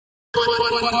Have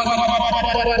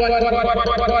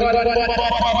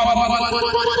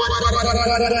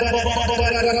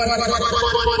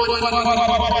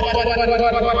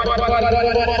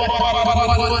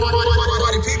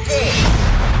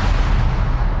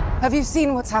you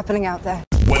seen what's happening out there?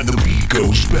 When the beat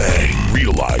goes bang,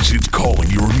 realize it's calling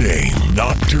your name.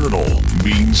 Nocturnal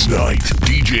means night.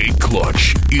 DJ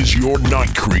Klutch is your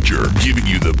night creature, giving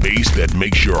you the bass that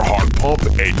makes your heart pump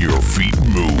and your feet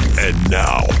move. And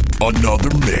now, another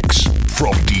mix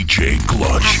from DJ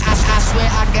Klutch. I swear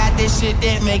I got this shit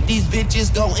that make these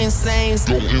bitches go insane.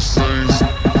 Go insane.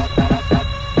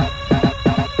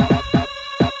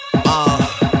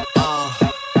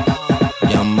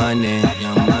 Young money.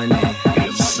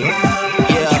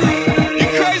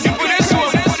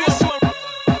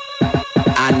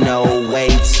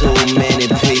 Many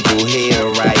people here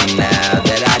right now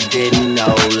that I didn't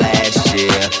know last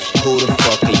year. Who the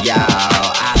fuck are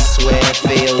y'all? I swear it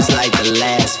feels like the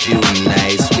last few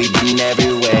nights. We've been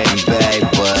everywhere and back,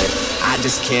 but I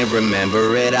just can't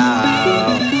remember it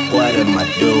all. What am I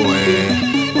doing?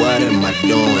 What am I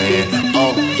doing?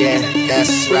 Oh yeah,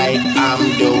 that's right,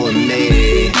 I'm doing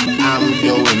me. I'm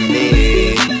doing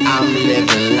me. I'm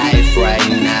living life right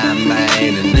now,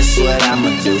 man. And this is what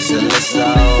I'ma do till it's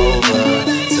over.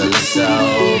 Till it's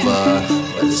over,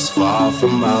 but it's far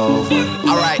from over.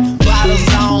 Alright,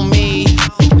 bottles on me,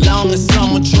 long as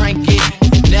someone drink it.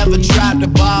 Never drop the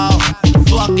ball,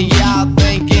 fuck are y'all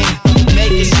thinking?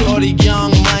 Making sure the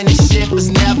young money ship is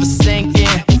never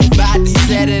sinking. About to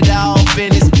set it off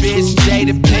in this bitch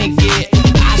Jada Pinkett.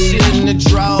 I shouldn't have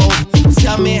drove,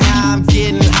 tell me how I'm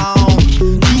getting home.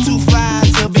 You too fine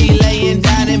to be laying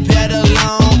down in bed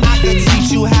alone. I could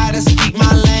teach you how to speak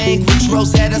my language,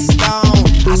 Rosetta Stone.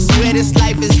 I swear this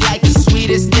life is like the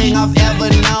sweetest thing I've ever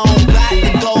known. About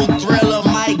to go Thriller,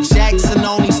 Mike Jackson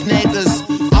on these niggas.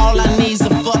 All I need's a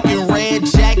fucking red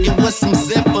jacket with some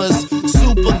zippers.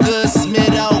 Super good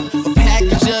Smitto, a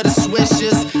package of the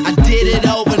swishers. I did it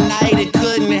overnight, it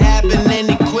couldn't happen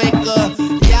any quicker.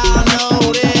 Y'all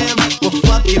know them, but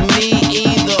fucking me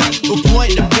either. But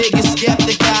point the biggest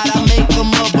skeptic out, I make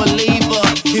them a believer.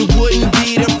 It wouldn't be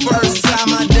the first time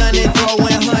I done it,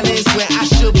 throwing hundreds when I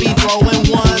should be throwing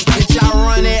ones. Bitch, I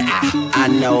run it. I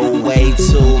know way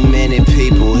too many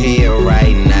people here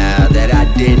right now that I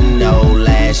didn't know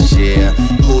last year.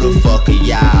 Who the fuck are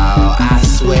y'all? I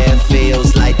swear it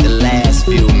feels like the last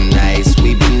few nights.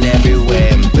 We've been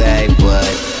everywhere and back, but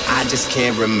I just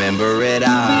can't remember it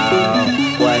all.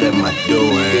 What am I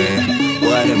doing?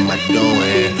 What am I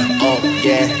doing? Oh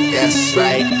yeah, that's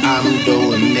right, I'm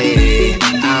doing me.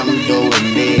 I'm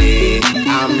doing me.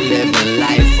 I'm living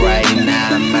life right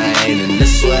now, man. And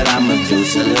this is what I'ma do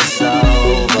till it's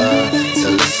over.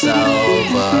 Till it's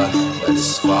over, but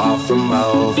it's far from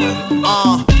over.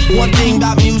 One thing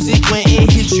about music, when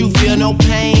it hits you feel no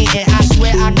pain. And I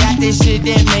swear I got this shit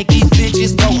that make these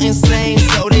bitches go insane.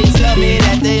 So they tell me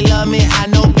that they love me, I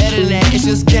know better than that. It's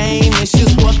just game, it's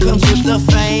just what comes with the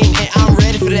fame. And I'm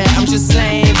ready for that, I'm just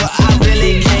saying, but I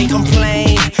really can't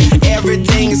complain.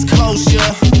 Everything is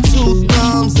kosher, 2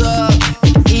 thumbs up,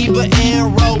 Eva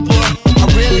and Roper. I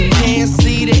really can't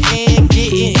see the end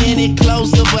getting any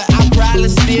closer, but I'll probably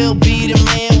still be the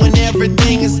man when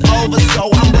everything is over. So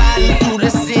I'm riding through the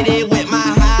city with my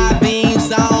high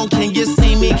beams on. Can you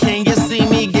see me? Can you see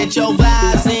me? Get your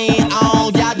Visine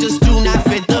on. Y'all just do not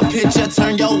fit the picture.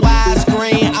 Turn your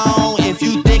widescreen on. If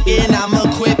you thinking I'ma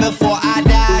quit before I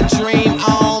die, dream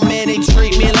on. Man, they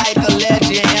treat me like a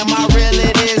legend. Am I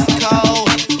really this cold?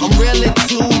 I'm really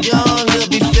too young to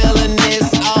be feeling this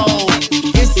old.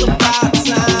 It's about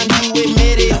time you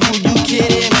admit it. Who you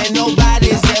kidding? Man,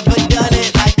 nobody's ever done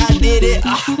it like I did it.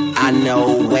 I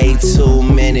know way too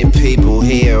many people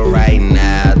here right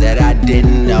now that I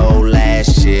didn't know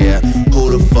last year. Who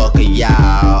the fuck are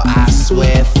y'all? I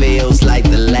swear it feels like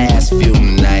the last few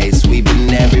nights. We've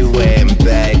been everywhere and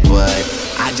back, but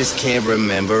I just can't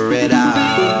remember it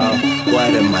all.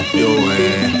 What am I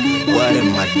doing? What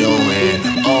am I doing?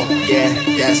 Oh yeah,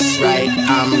 that's right,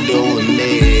 I'm doing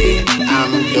me.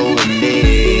 I'm doing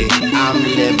me. I'm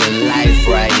living life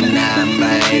right now,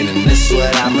 man. And this is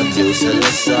what I'ma do till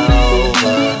it's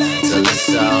over. Till it's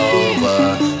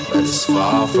over, but it's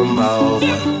far from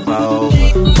over. Over.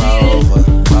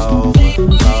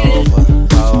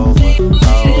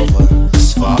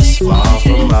 It's far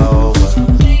from over.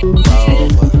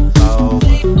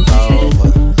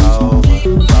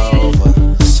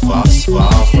 It's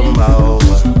far from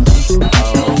over.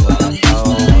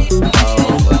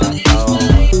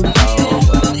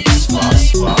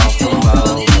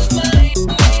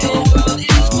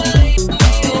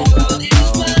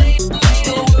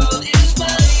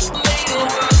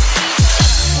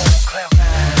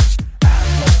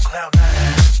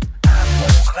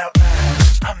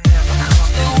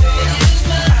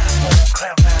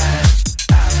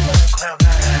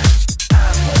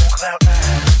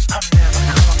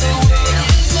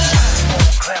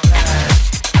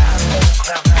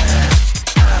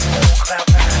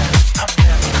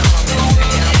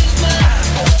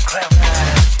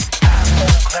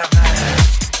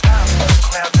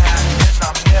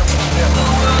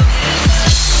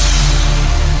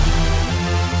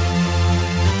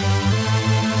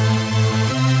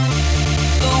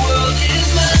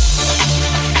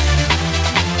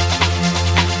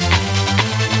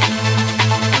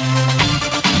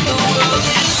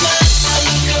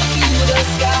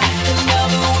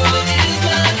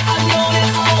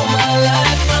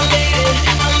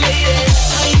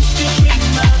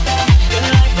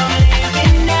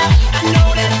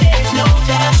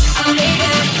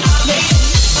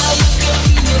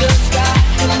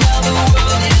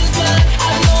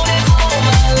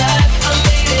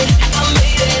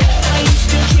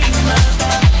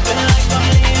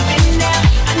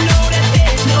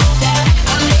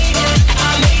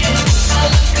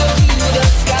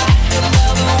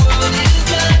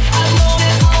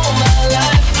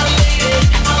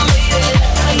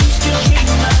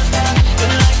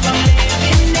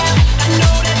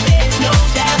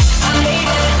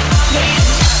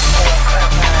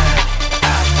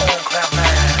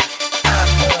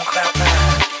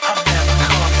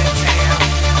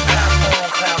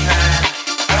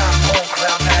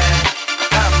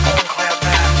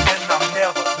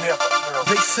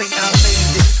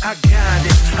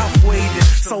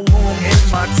 So long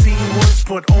and my team was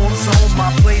put on, so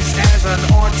my place as an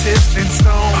artist in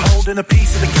stone. Holding a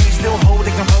piece of the game, still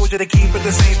holding composure to keep it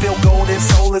the same. Feel golden,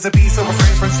 soul is a piece of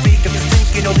refrain from speaking.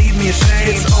 Thinking you'll leave me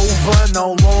ashamed. It's over,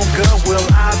 no longer will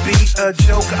I be a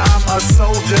joke. I'm a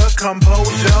soldier,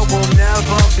 composure will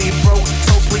never be broke.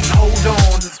 So please hold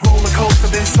on, roller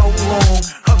coaster been so long.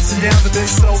 Ups and downs have been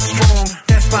so strong.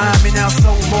 That's behind me now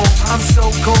so long. I'm so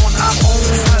gone, I'm on.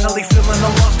 Finally feeling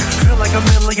the luck. Feel like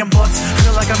 $1,000,000.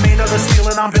 Feel like I'm made of the steel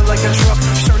and I'm built like a truck.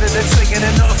 Shirted and singing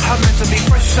enough. I'm meant to be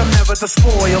fresh, I'm never to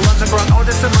spoil. Underground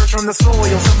artists emerge from the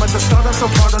soil. Some at the start, I'm so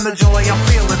proud of the joy I'm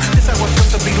feeling. This how it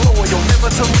feels to be loyal. Never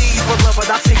to leave, but love it,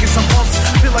 I've taken some bumps.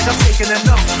 Feel like I've taken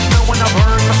enough. Knowing I've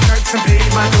earned my stripes and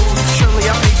paid my dues. Surely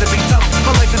I paid to be tough.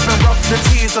 My life has been rough, the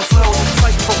tears are flowing.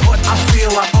 Fight for what I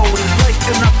feel I owe.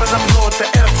 Lighten up and applaud the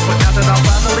effort. Now that I'm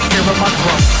finally hearing my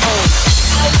drum.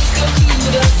 I look up to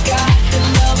the sky and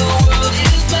now the world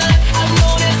is mine. I've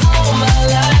known it all my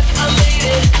life. I made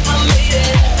it, I made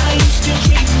it. I used to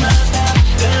dream about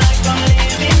the life I'm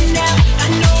living now. I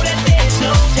know that there's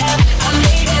no doubt. I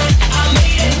made it, I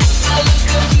made it. I look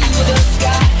up to the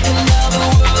sky and now the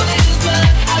world is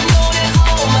mine. I've known it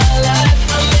all my life.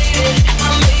 I made it, I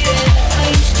made it. I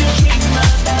used to dream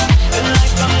about the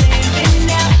life I'm living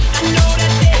now. I know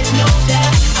that there's no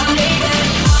doubt. I made it,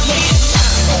 I made it.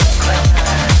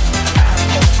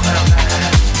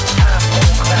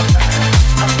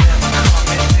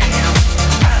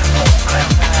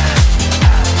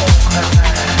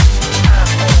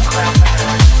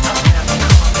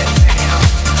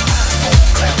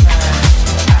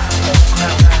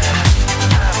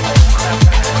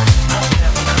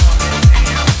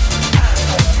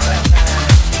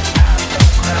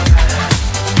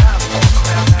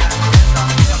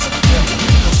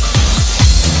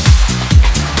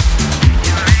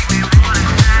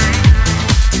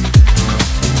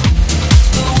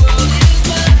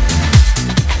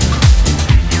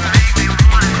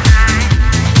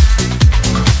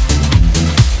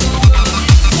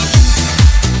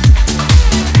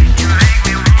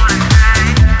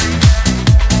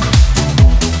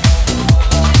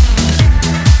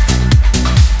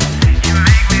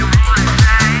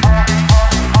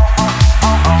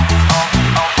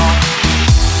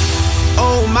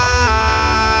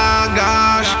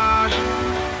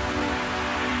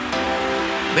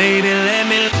 Baby, let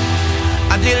me.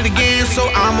 I did it again, so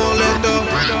I'm gonna let go.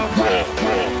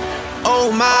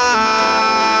 Oh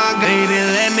my, baby,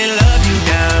 let me love you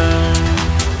down.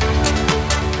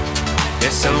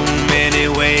 There's so many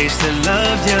ways to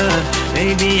love you.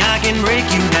 Baby, I can break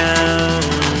you down.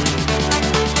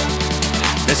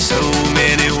 There's so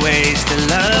many ways to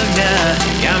love you.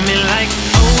 Got me like,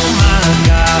 oh my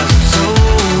God, I'm so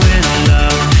in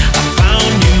love. I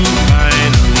found you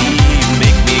finally. You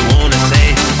make me wanna say,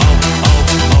 oh, oh,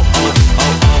 oh, oh,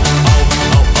 oh, oh, oh,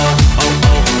 oh, oh, oh,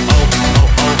 oh, oh,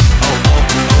 oh, oh, oh,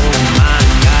 oh my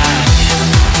God.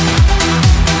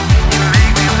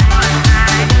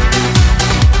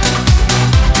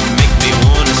 You make me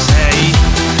wanna say,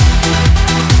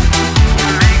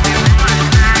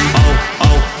 oh,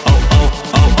 oh, oh, oh, oh,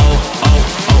 oh, oh,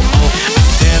 oh, oh. I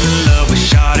fell in love with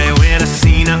Shawty when I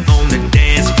seen her on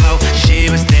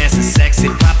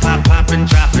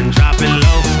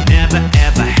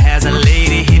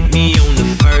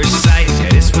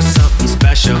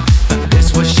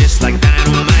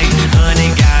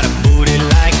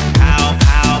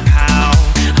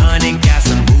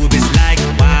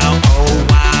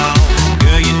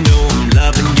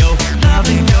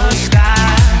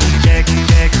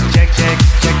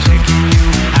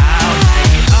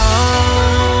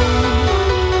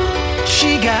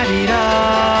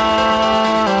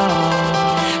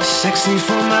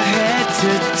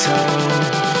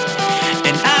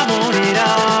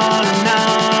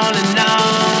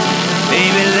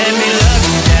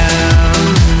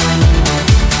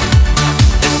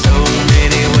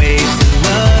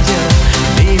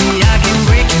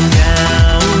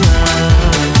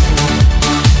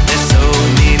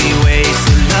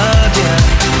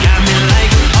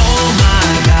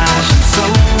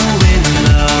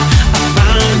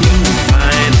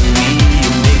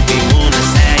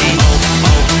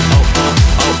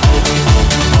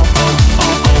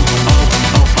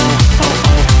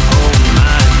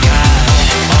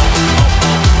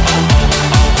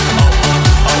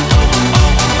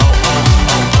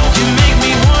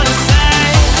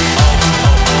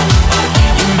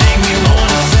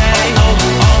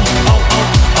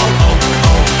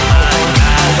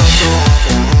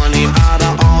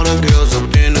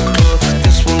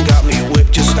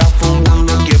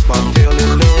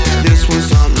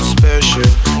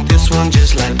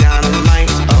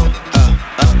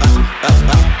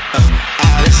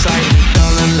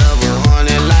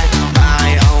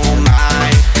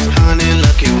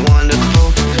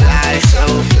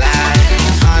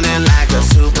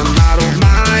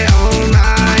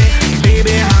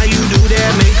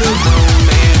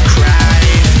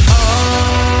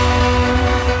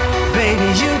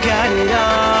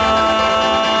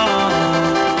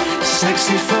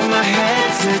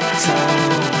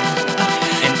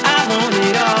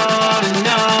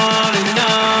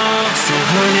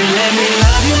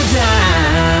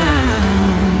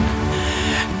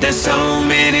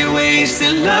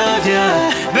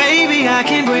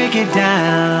break it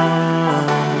down.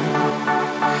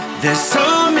 There's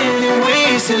so many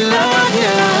ways to love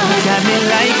you. Got me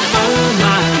like, oh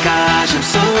my gosh, I'm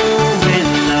so in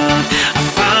love. I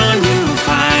found you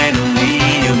finally.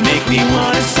 You make me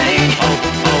wanna say, oh,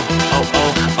 oh, oh,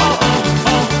 oh, oh,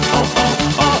 oh, oh, oh,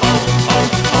 oh, oh, oh, oh,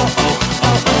 oh,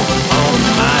 oh, oh, oh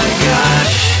my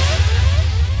gosh.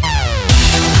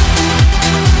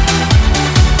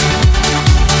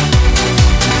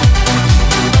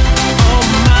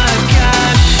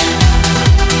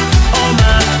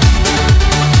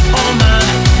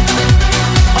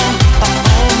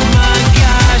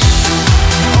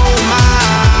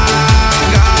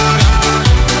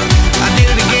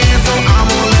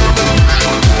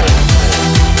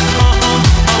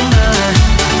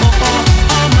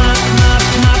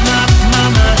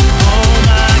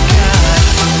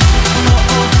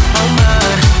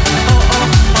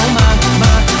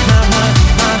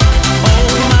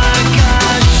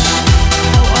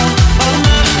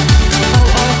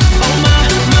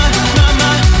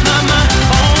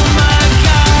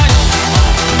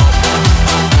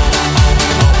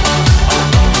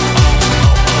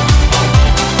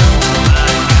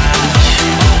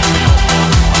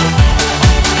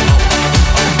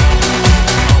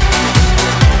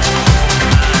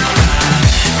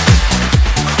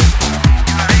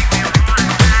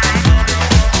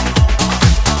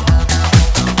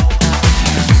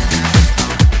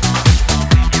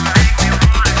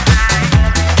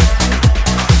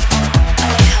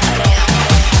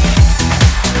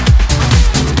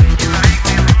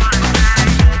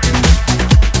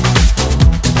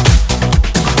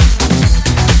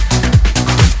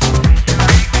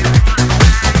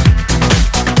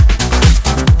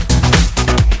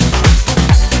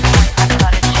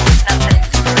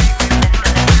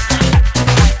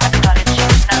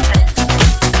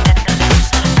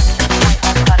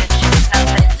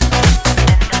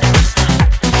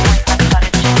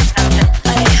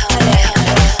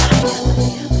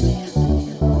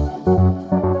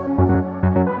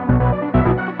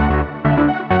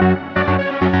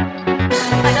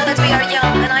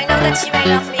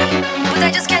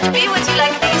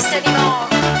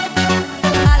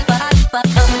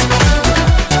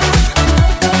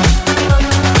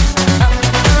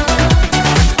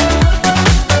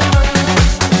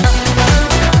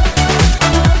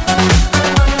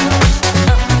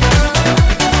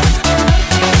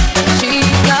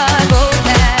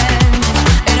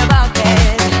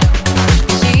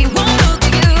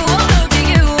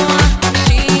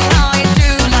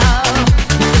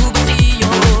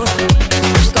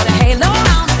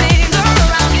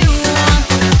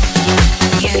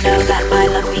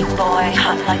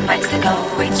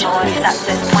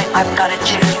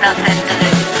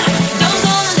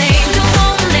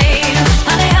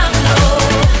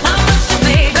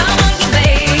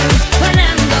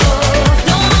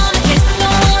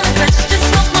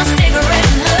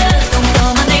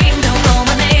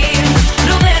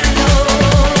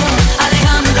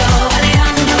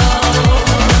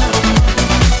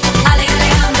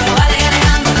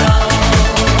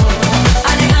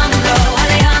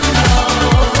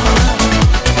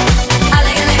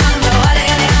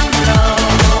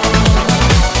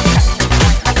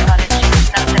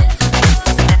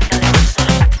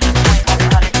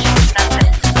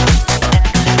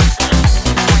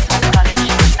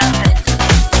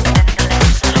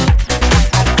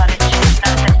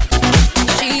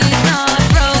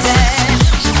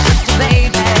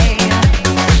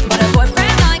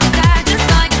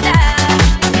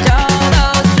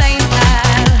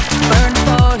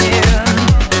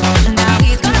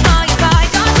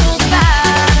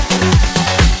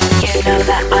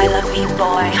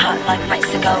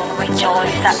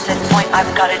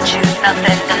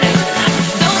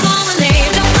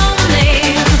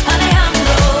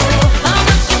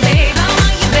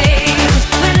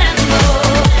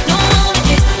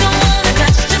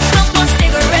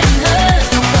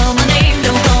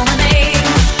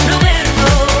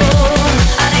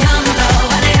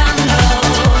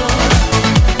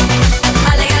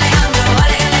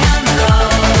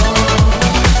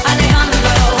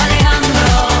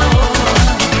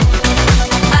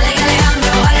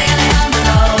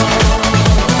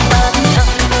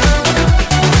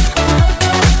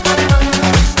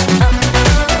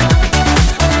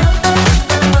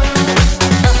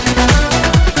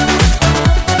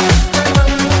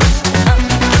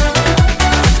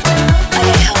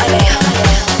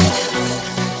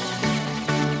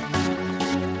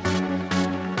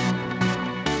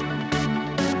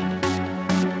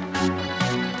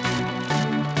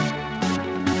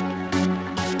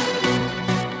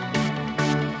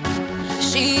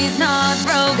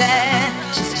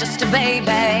 just a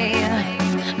baby.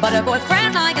 But her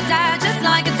boyfriend's like a dad, just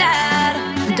like a dad.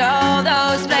 And all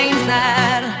those flames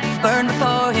that burned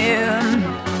before him,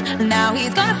 now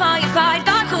he's gonna fight,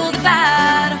 gotta cool the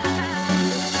bad.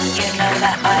 You know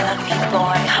that I love you,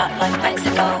 boy, hot like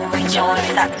Mexico,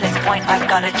 rejoice. At this point I've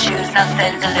gotta choose,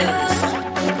 nothing to lose.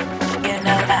 You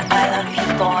know that I love you,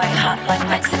 boy, hot like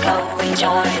Mexico,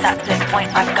 rejoice. At this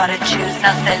point I've gotta choose,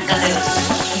 nothing to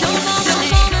lose.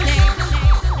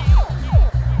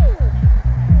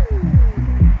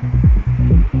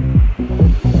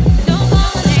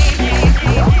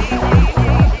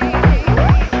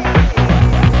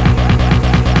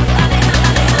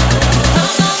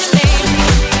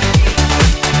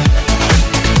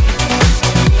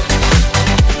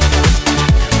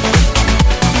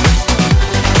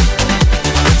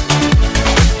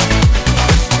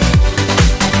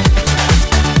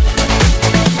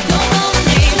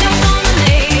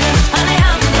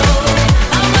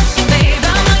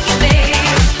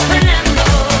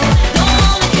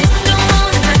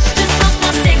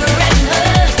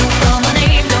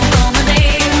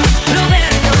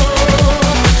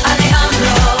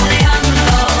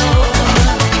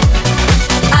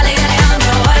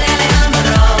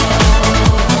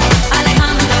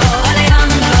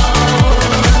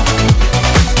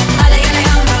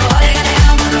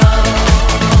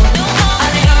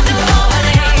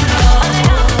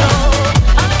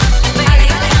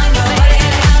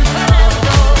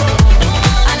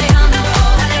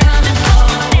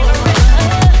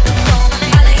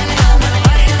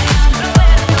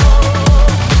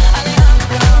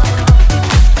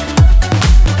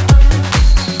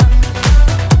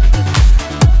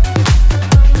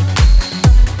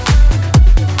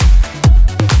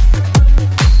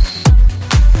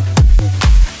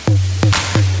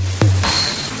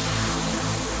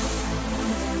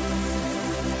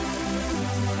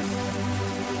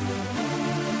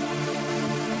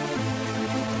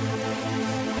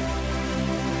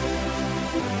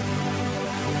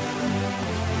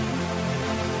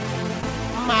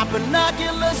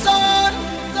 Binoculars on,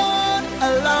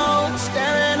 alone,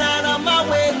 staring out of my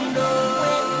window.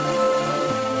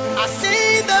 I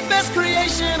see the best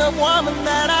creation of woman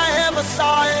that I ever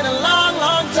saw in a long,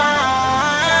 long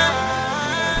time.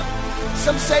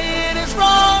 Some say it is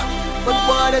wrong, but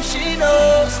what if she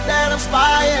knows that I'm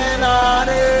spying on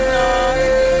her?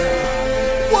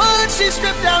 Would she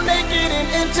strip down naked and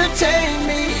entertain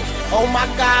me? Oh my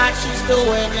God, she's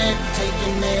doing it,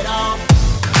 taking it off.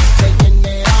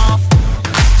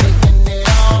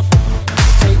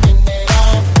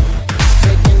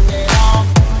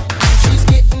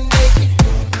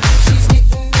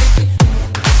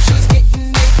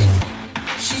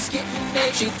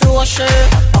 She threw a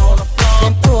shirt on the floor,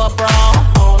 then threw a bra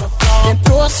on the floor, then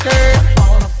threw a skirt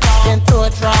on the floor, then threw a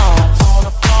drawers on the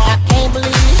floor. I can't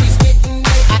believe she's getting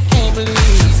it. I can't believe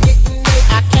she's getting it.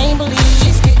 I can't believe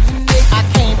she's getting it. I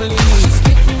can't believe she's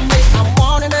getting it. I'm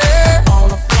wanting her on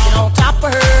the floor, get on top of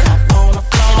her on the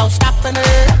floor, ain't no stopping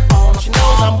her. She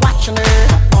knows I'm watching her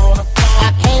on the floor.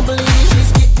 I can't believe she's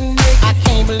getting it. I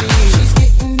can't believe she's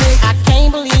getting it. I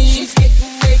can't believe she's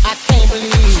getting it. I can't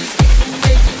believe she's getting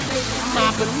it. My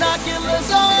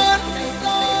binoculars on,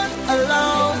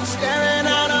 alone, staring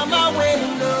out of my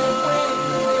window.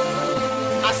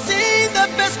 I see the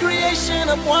best creation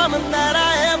of woman that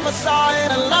I ever saw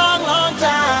in a long, long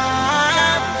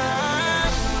time.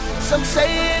 Some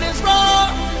say it is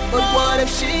wrong, but what if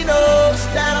she knows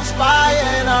that I'm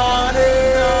spying on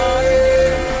her?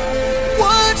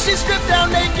 Would she strip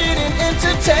down naked and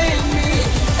entertain me?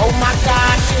 Oh my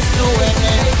God, she's doing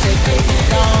it, taking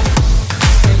it off.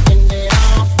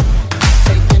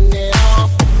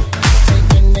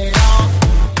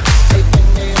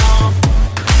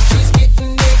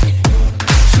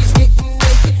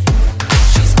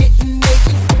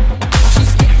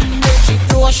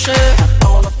 Shirt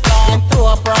on the floor, then threw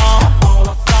a bra on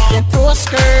the floor, then threw a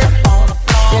skirt on the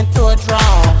floor, then threw a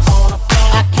drawers on the floor.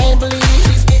 I can't believe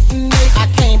she's getting it. I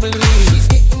can't believe she's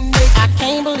getting it. I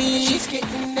can't believe she's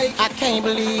getting it. I can't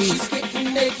believe she's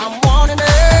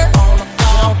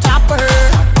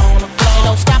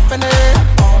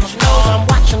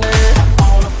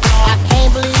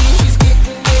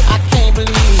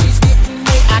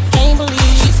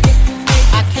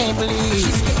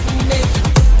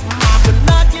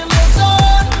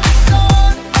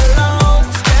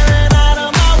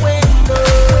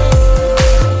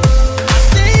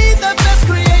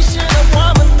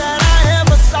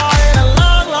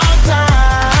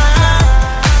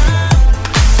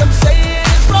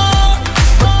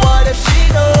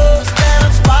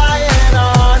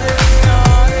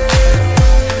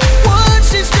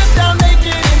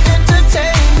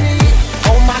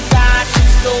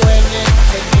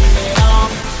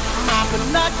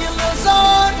binoculars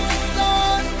on,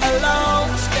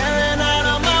 alone, staring out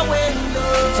of my window,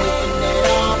 taking it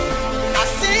off. I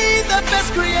see the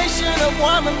best creation of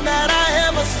woman that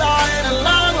I ever saw in a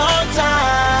long, long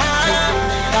time. Taking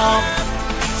it off.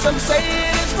 Some say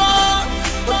it is wrong,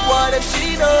 but what if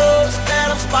she knows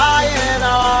that I'm spying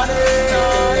on her?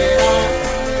 Taking it off.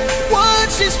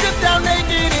 Would she strip down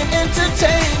naked and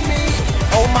entertain me?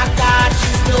 Oh my God,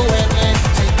 she's doing it.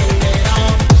 Taking it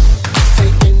off.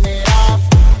 Taking it off.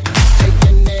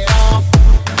 Taking it off.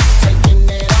 Taking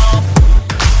it off.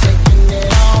 Taking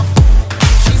it off.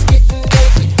 She's getting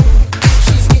naked.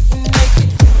 She's getting naked.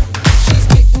 She's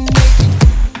getting naked.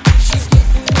 She's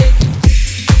getting naked.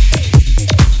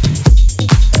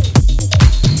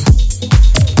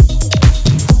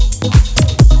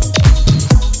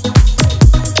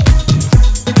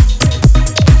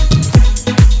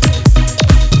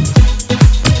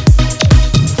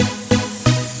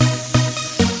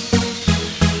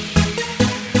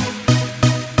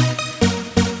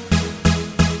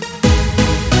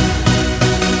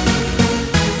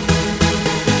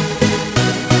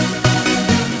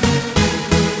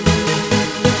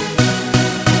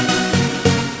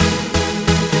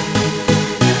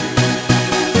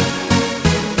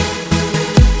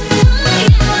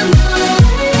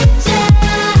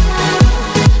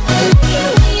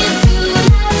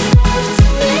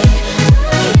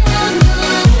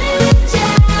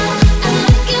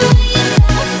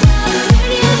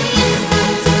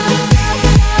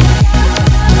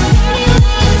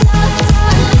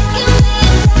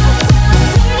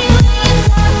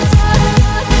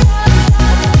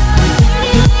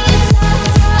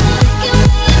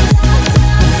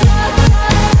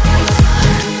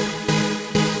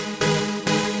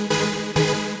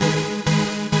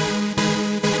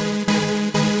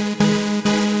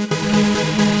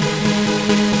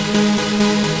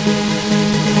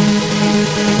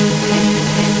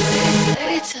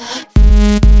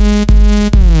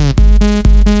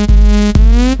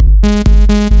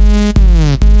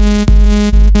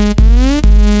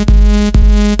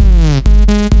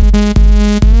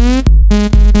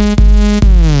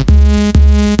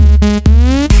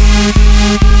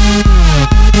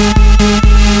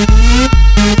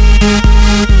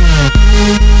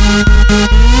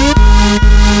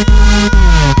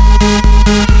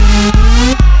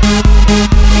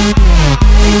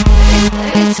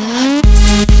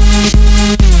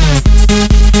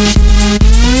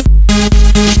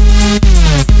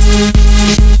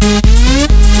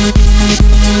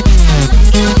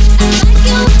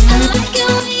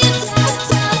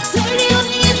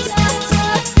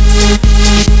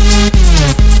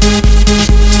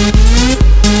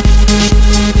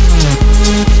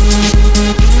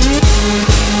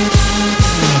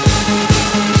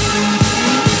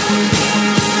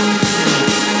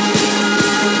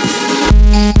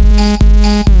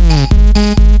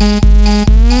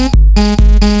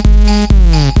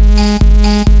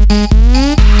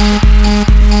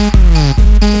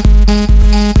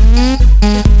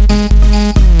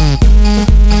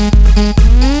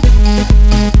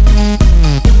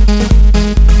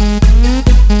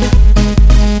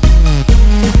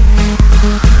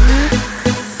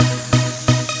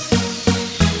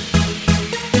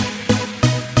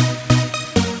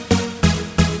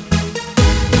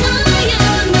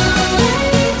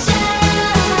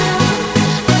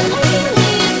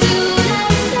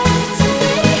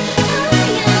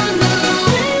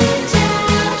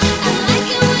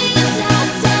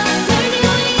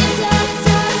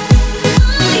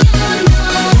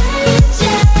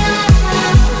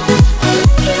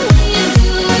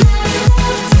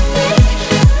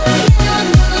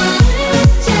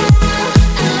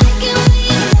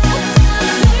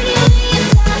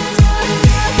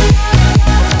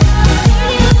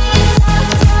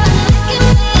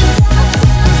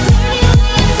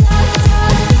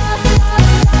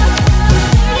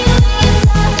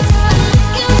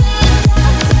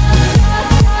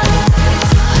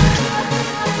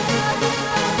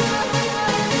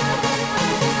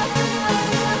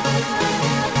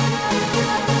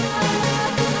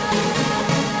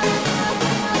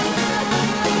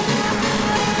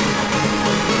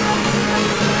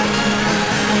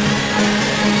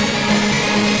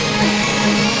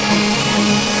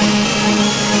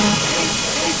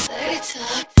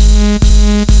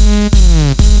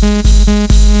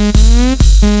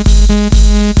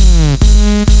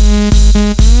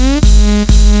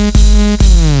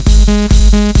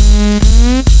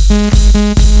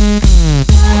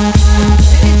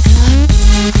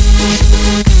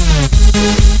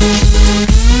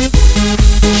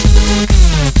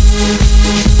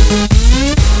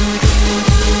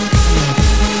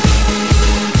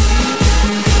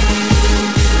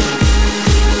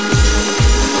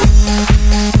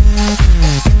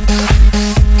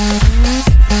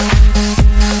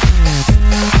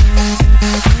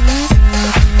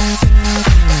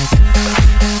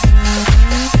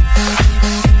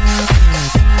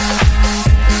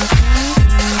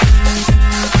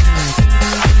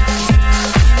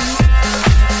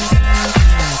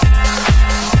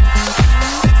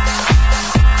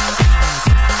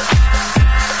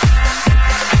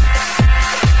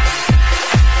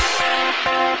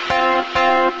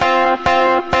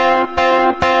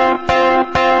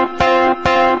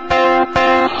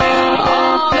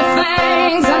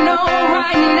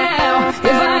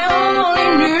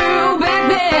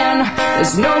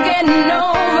 There's no getting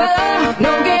over,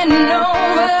 no getting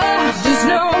over, just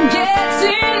no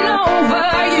getting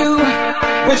over you.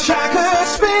 Wish I could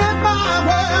spin my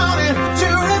world into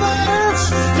reverse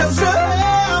just to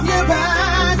have you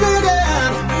back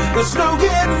again. There's no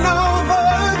getting over,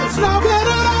 there's no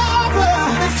getting over,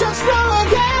 it's just no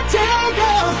getting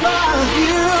over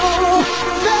you.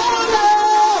 No, no.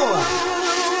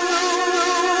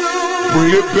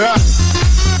 Bring it back.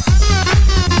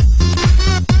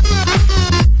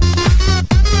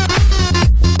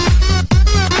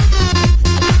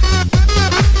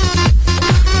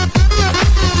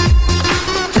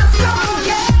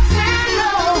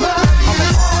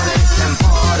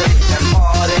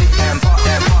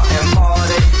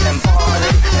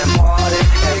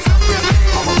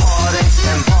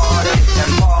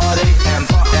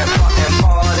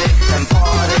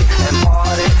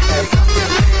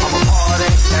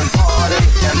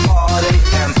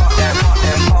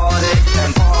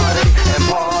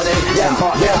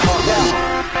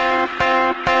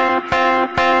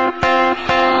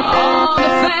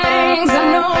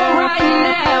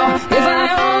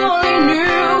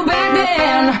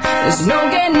 There's no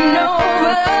getting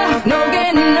over, no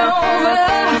getting over,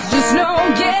 just no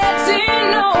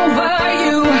getting over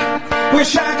you.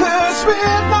 Wish I could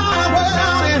spin my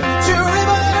world into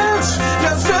reverse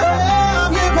just to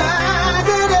have you back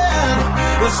again.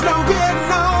 There's no getting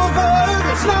over,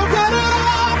 there's no getting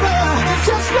over, it's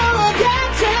just no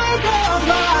getting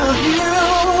over you.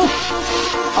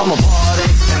 I'm a party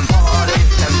and party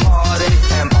and party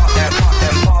and party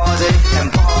and party and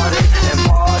party and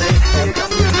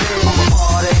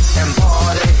party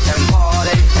and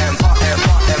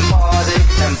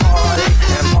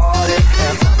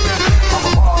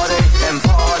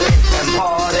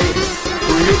party.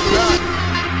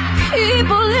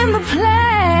 People in the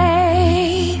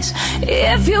place,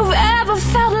 if you've ever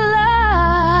felt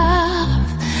love,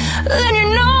 then you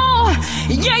know,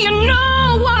 yeah, you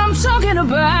know what I'm talking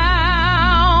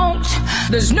about.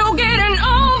 There's no getting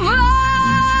over.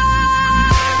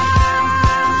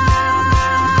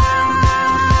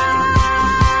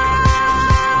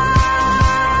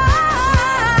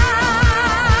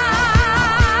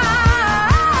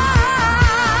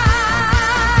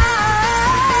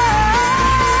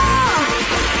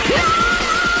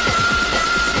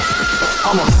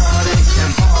 I'm a party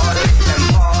and party and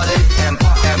party and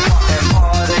party and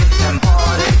party and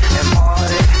party and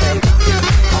party and party.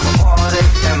 I'm a party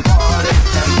and party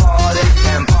and party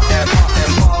and party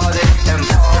and party and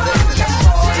party and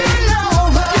party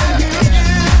over you. Coming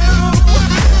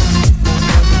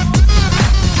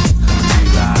to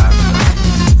you live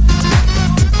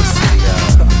from the city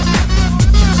of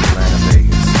Atlanta,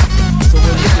 Vegas. So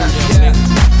what you doing,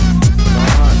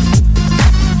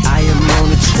 I am on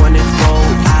the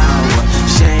 24-hour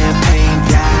champagne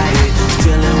diet,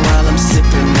 feeling while I'm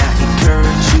sipping. I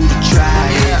encourage you to try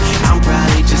it. I'm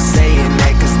probably just saying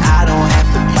that 'cause I don't have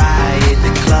to buy it.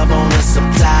 The club owner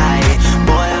supply it.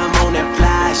 Boy, I'm on that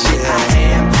fly shit. I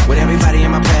am with everybody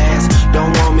in my past.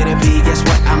 Don't want me to be, guess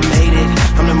what? I made it.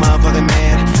 I'm the motherfucking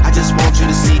man. I just want you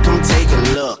to see, come take a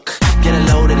look. Get a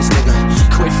load of this nigga.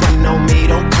 Quit frontin' on me,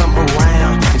 don't come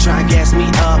around and try and gas me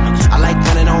up. I like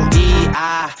running on E.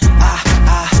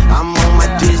 I'm on my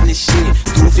Disney shit,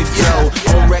 goofy flow.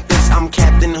 On records, I'm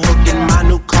Captain Hook and my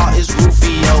new car is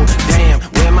Rufio. Damn,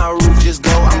 where my roof just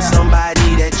go? I'm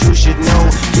somebody that you should know.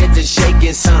 Get to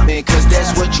shaking something, 'cause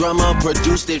that's what drummer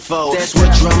produced it for. That's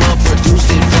what drummer produced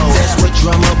it for. That's what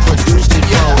drummer produced it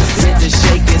for. Get to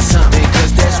shaking something,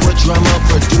 'cause that's what drummer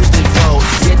produced it for.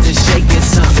 Get to shaking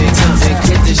something, something.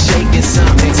 Get to shaking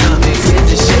something, something. Get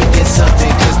to shaking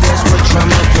something, 'cause that's what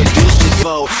drummer produced it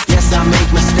for. Yes, I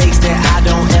make mistakes that I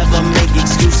don't ever make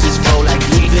excuses for, like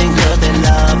leaving girls that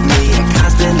love me and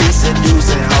constantly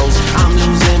seducing hoes. I'm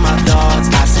losing my thoughts.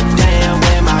 I sit down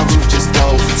where my roof just go.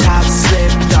 Top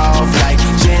slipped off like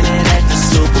Janet at the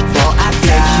Super Bowl. I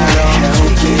can't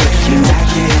help it, and I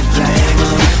can't blame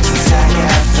her. Since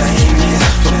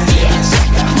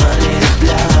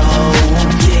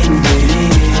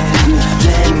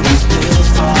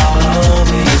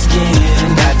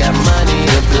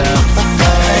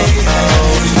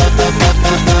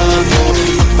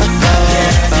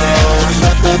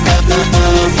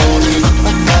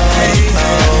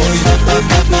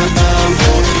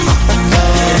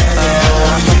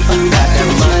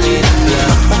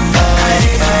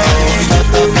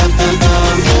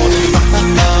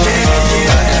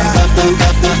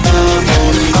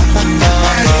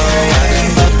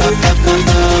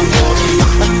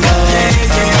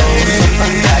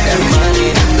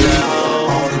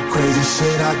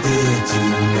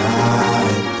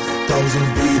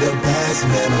best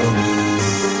memories.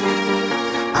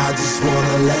 I just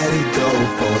wanna let it go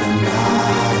for the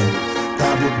night.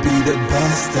 That would be the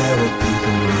best therapy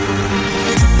for me.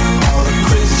 All the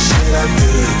crazy shit I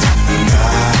did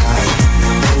tonight,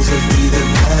 those would be the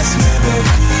best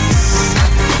memories.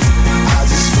 I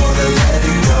just wanna let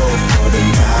it go for the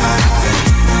night.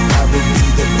 That would be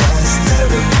the best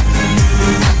therapy for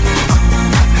me.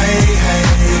 Hey, hey,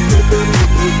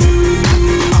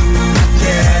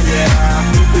 yeah, yeah.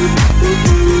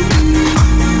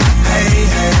 Hey,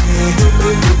 hey, yeah, yeah.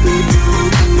 Hey, hey,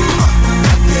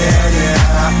 yeah, yeah.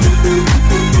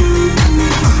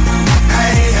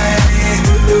 Hey, hey,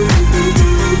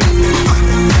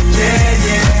 yeah,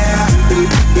 yeah.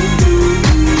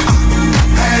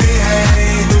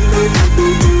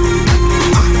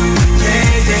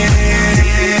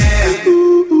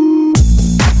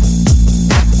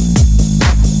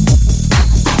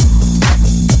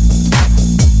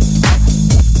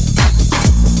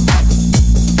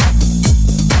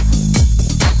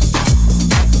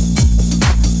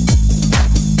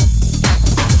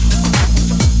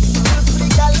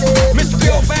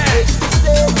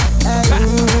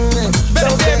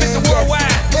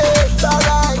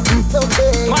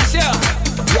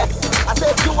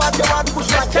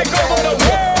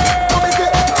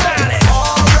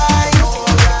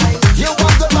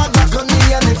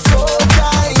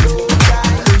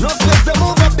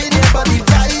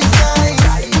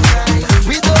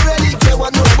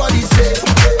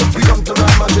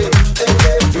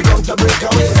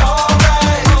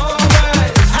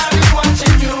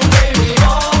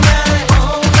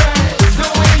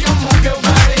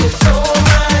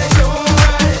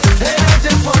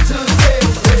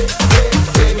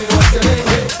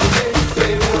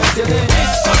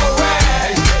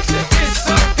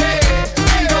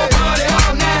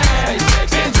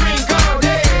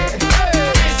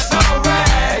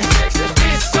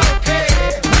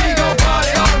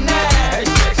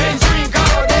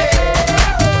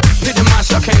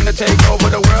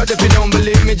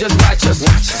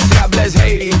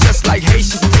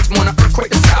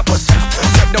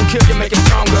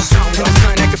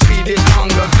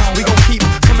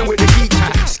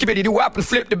 And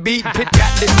flip the beat, pit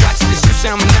got this, watch this, you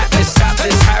sound monotonous, stop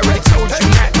this, I already told you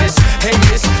not this. Hey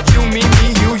miss, you, me,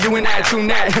 you and I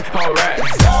tonight. Alright.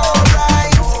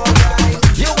 Alright,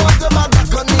 you want the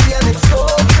back on me and it's so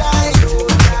tight.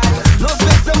 No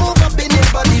space to move up in your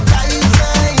body, tight.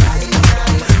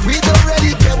 We don't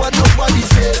really care what nobody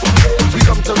says. We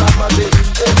come to rock my shit,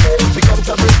 we come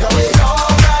to break away.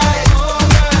 Alright,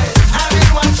 I've been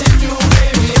watching you,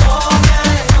 baby, all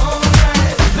night.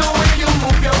 The way you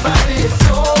move your body is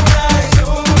so right.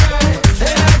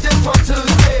 And I just want to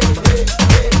say,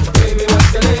 hey, baby,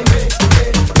 what's your name?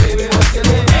 Baby, what's your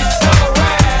name? It's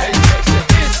alright,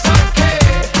 it's okay.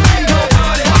 We go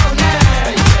party all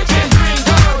night and drink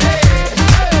all day.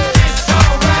 It's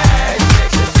alright,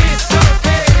 it's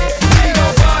okay. We go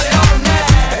party all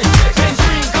night and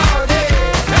drink all day.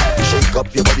 Shake up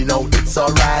your body now, it's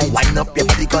alright. Wind up your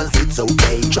body cause it's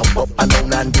okay. Jump up and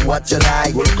down and do what you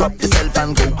like. Work up yourself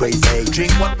and go crazy.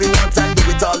 Drink what we want and do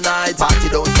it all night. Party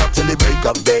don't stop till the break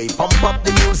of day. Pump up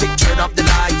the music, turn up the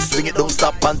lights. Swing it, don't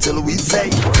stop until we say.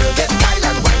 Girl, get wild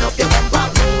and wind up your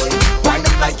bumper, boy. Wind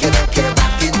up like you don't care.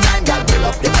 Back in time, girl, pull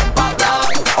up your bumper,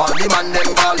 boy. All the man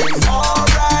them calling.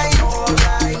 Alright,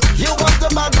 you want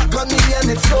the man back on me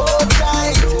and it's so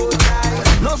tight.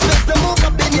 No space to move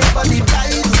up in your body,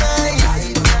 tight.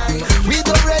 We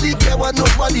don't really care what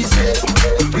nobody say.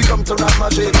 We come to rock my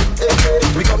shit,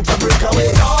 we come to break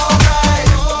away. Alright,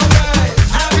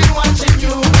 I've been watching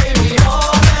you, baby,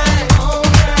 all night.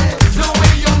 The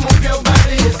way you move your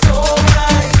body is so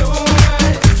right.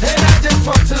 And I just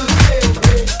want to say,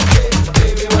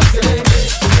 baby, what's your name?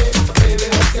 Baby,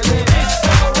 what's your name? It's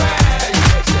alright,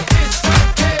 it's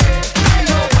okay. We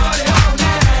go party all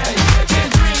night and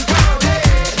drink all day.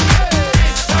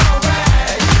 It's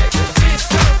alright,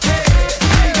 it's okay.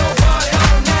 We go party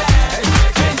all night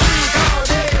and drink all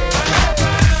day.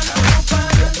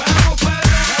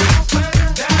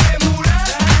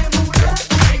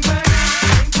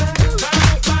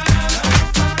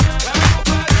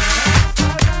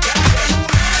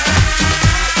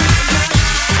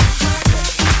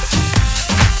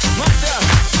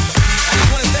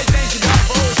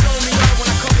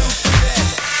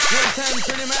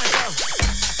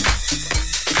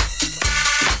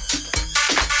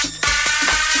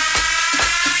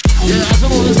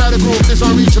 inside the group, this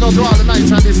one reaching out to all the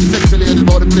nights and this sexy lady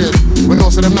about the place. We know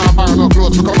so them now borrow no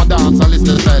clothes, become a dance and listen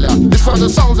to the style. This from the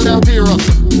sounds of the appearance.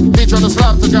 Feature on the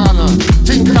slap to Ghana,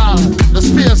 Tinker, the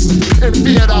space,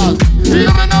 invaders.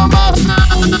 Hear me now, man.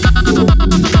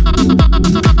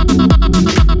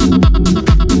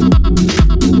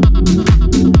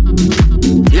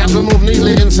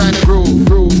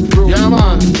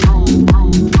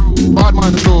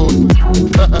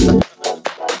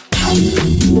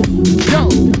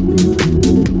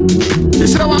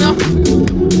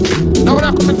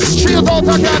 Straight out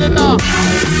of Canada.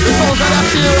 The sounds of that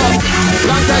serious.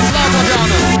 Long time slaughter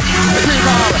Ghana. The King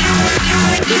Car.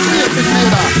 The Space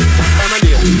Invader. I'm a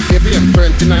name. APM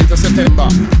 29th of September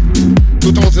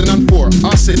 2004.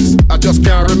 Assist. I just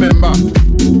can't remember.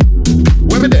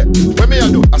 Where me there? Where me I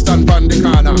do? I stand on the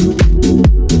corner.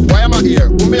 Why am I here?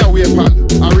 Who me a wait on?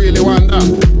 I really wonder.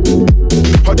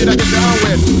 How did I get down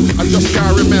when? I just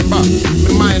can't remember.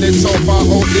 My mind is so far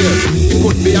out there. It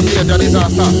could be a major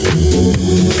disaster.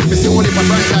 It's the only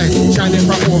bright light shining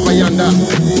from over yonder.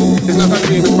 It's not a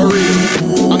dream, it's for real.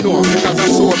 I know because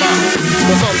I'm sober.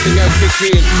 But something else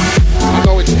kicked in. I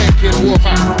know it's taking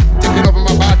over. Taking over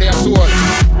my body and soul.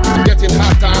 I'm getting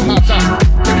hotter and hotter.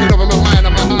 Taking over my mind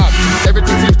and my heart.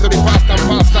 Everything seems to be faster and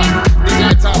faster. These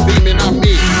lights are beaming at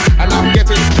me. And I'm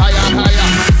getting higher and higher.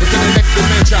 Into the next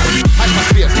dimension.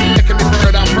 Hyperspace, taking me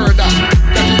further and further.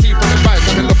 Got to see from the vibes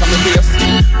and the look on my face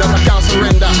that I can't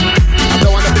surrender. I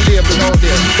don't wanna be labeled out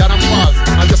there that I'm false,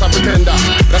 I'm just a pretender.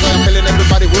 That's why I'm telling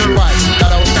everybody worldwide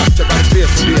that I was captured by the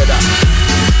Space Invader.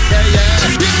 Yeah, yeah.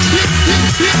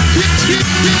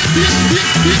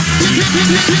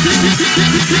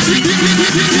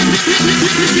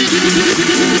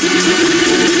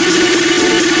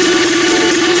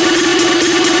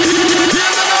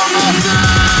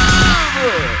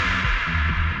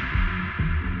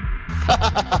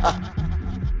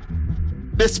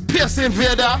 The Space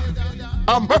Invader,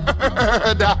 a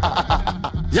murder.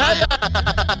 Yeah, yeah.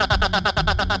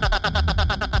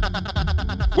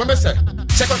 When me say,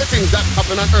 check out the things that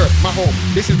happen on Earth, my home.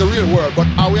 This is the real world, but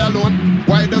are we alone?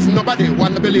 Why does nobody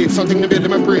want to believe something to build in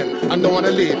my brain and don't want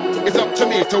to leave? It's up to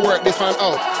me to work this one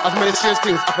out. As many strange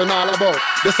things happen all about.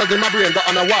 This is in my brain, but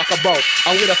on a walk about.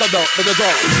 And without a doubt, there's a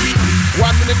doubt. 1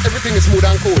 minute everything is smooth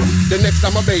and cool. The next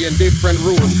I'm obeying different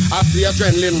rules. As the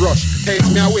adrenaline rush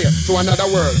takes me away to another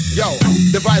world. Yo,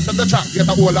 the vibes of the track get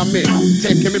a hold on me.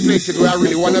 Taking me places where I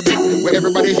really wanna be. Where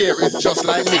everybody here is just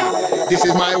like me. This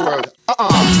is my world.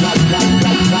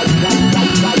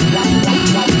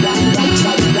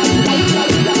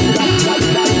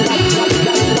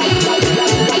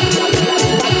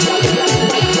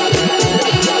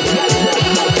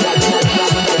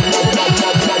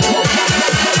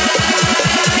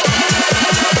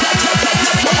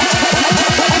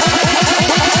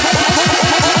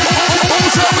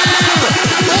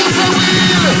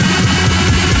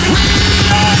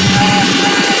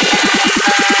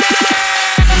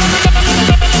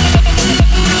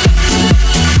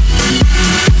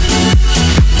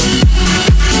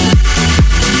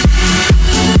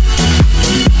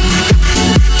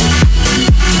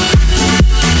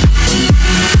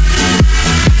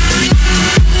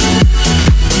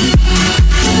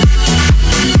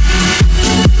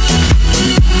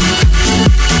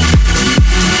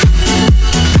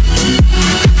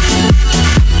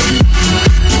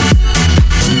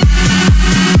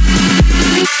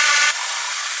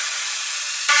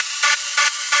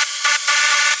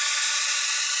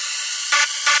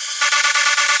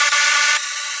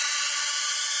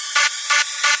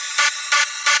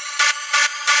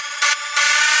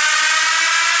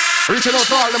 Reaching out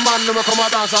to all the man them come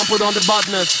and dance and put on the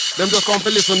badness. Them just come to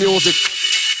listen music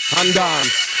and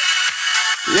dance.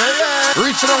 Yeah, yeah.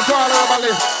 Reaching out to all the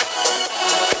herbalist.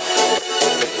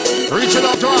 Reaching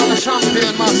out to all the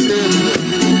champagne masters.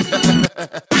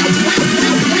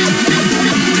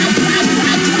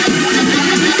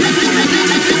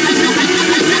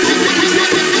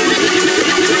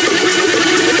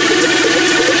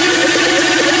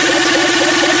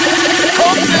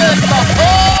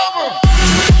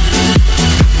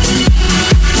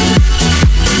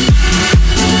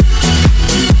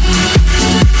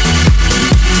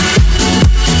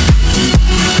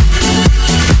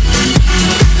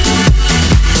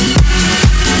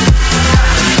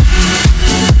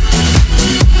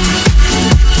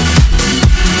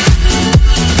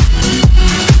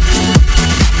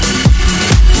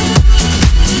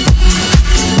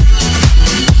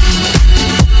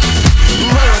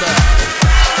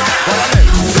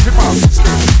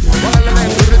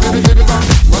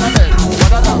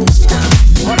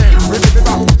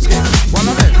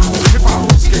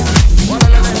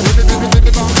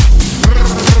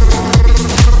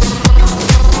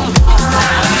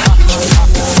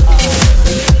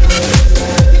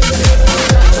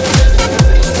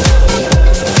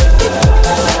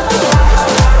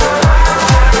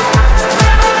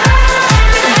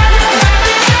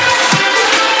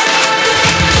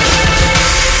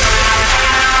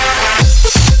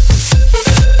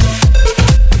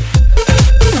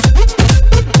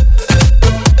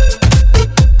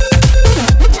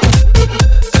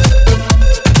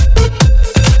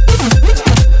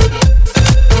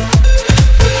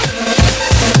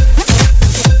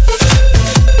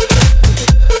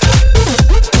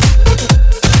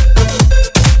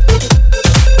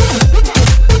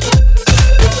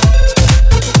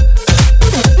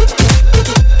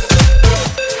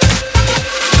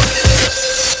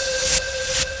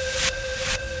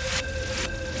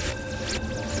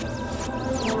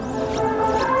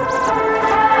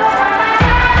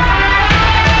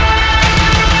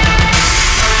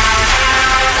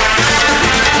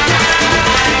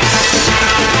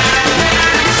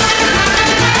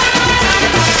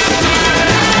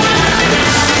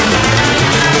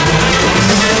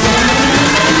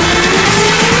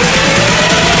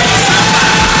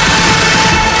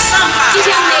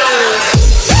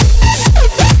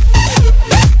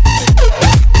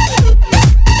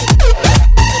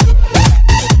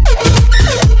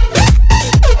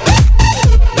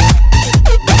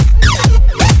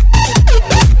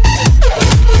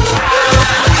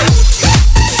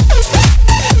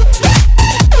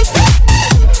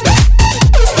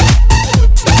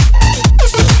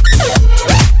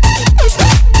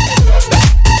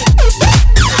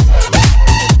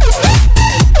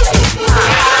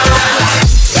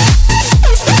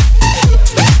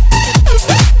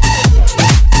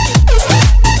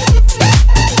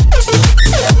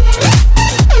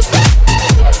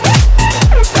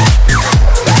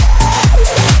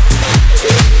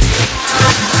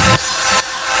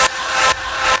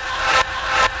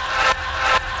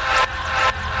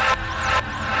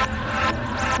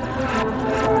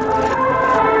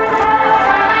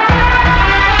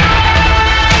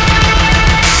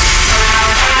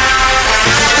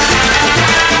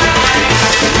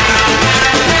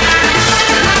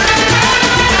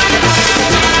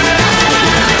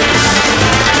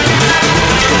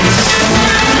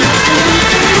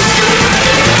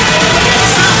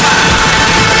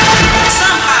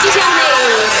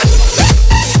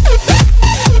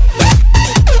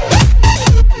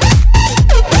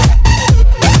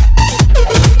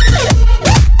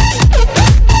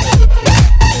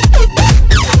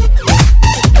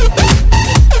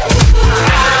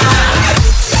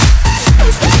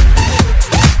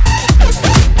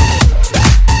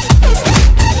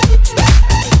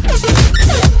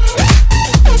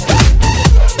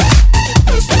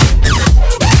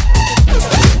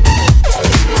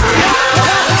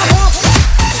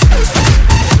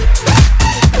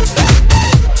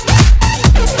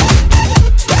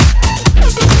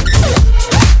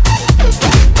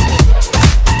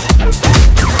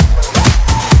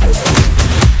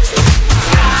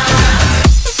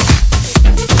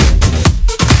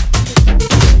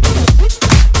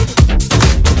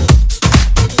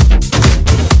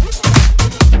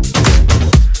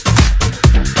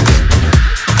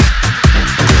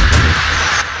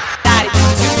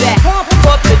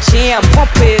 jam,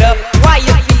 pump it up while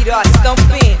your feet are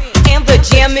stumping. And the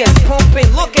jam is pumping,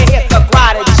 look ahead, the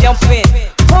rider jumping.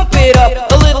 Pump it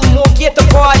up a little more, get the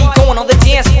party going on the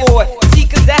dance floor. See,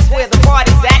 cause that's where the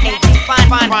party's at, and you find.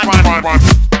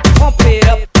 Pump it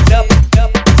up, up,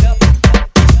 up, up.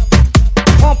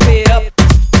 Pump it up.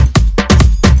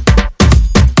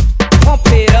 Pump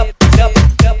it up, up,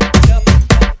 up, up.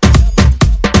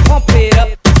 Pump it up.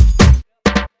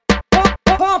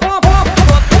 Pump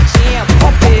the jam,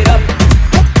 pump it up.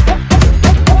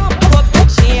 Pump the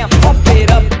jam, pump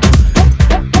it up.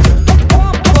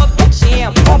 Pump the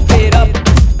jam, pump it up.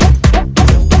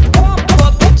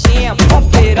 Pump the jam,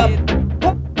 pump it up.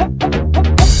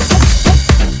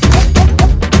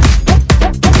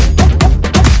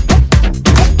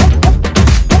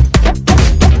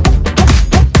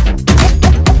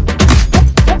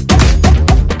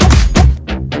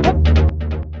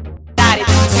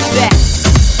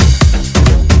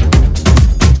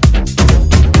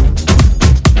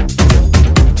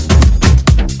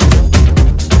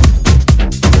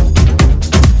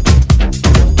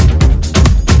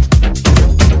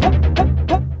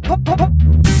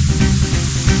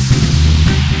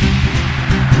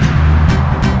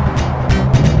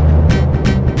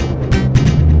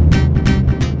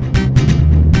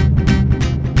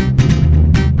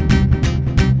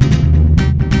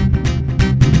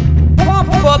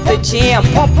 Jam,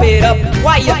 pump it up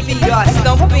while your feet are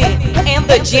stumping. And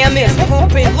the jam is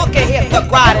pumping, look ahead, the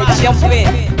rider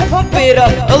jumping. Pump it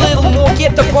up a little more,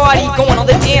 get the party going on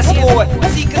the dance floor.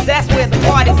 See, cause that's where the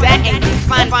party's at, and you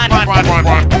find. Pump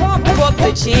up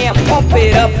the jam, pump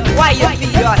it up while your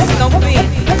feet are stumping.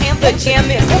 And the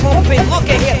jam is pumping, look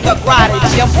ahead, the rider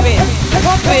jumping.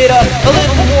 Pump it up a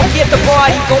little more, get the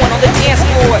party going on the dance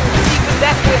floor. See, cause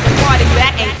that's where the party's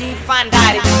at, and you find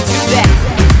out if you do that.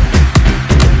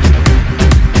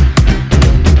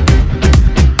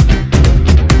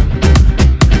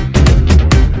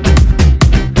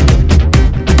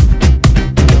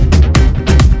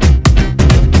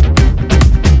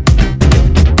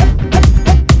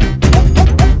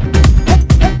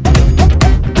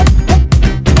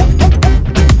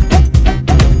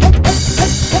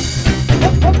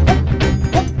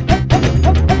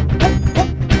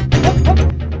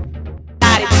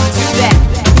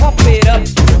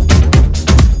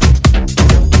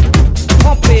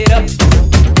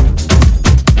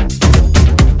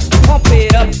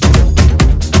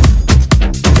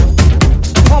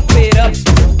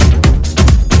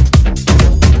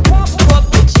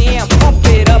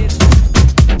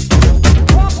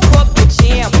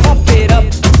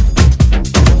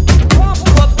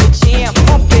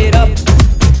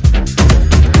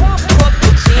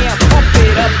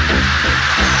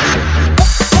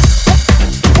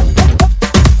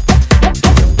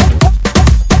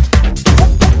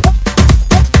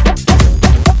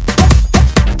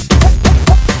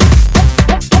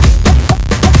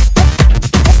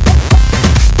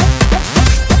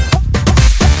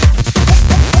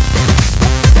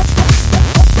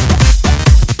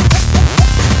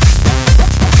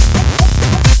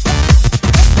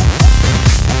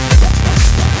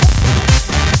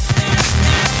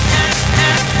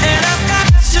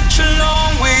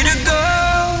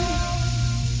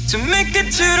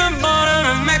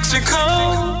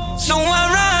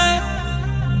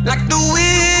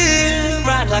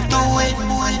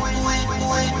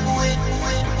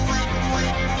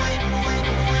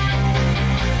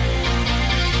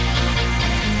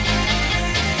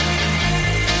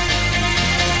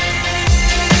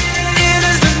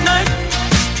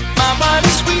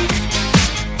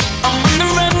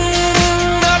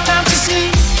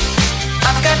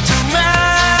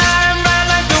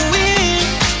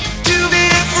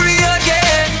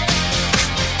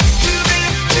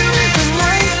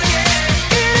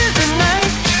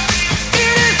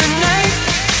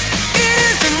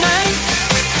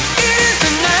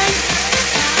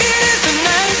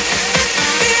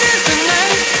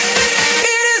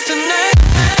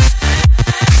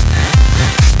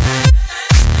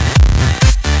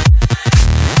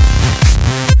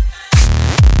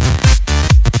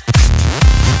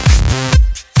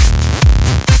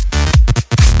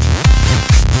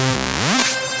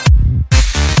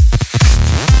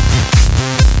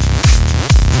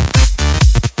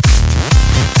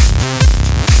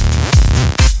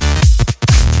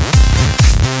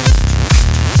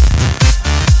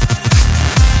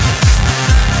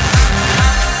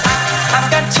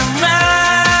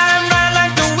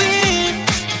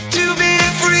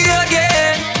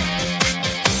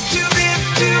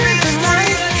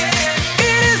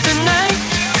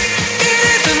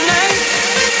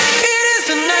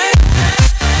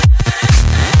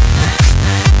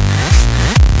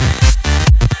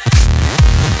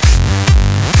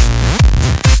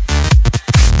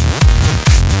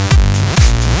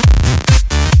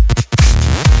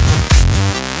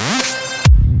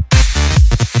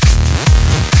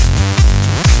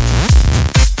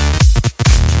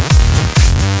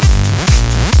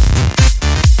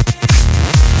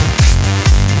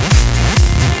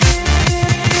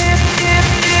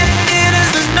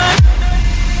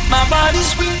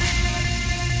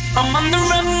 I'm on the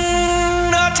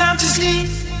run, no time to sleep.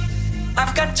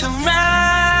 I've got to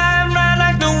ride, ride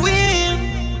like the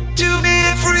wind to be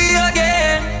free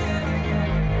again.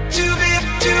 To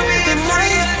be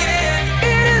free again.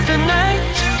 It is the night.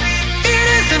 It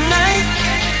is the night.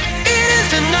 It is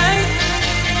the night.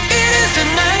 It is the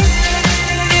night.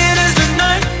 It is the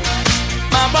night.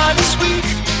 My body's weak.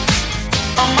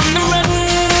 I'm on the run,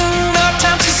 no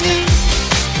time to sleep.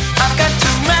 I've got to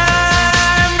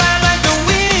ride, ride like the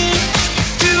wind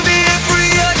to be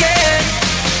free again.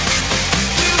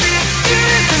 To be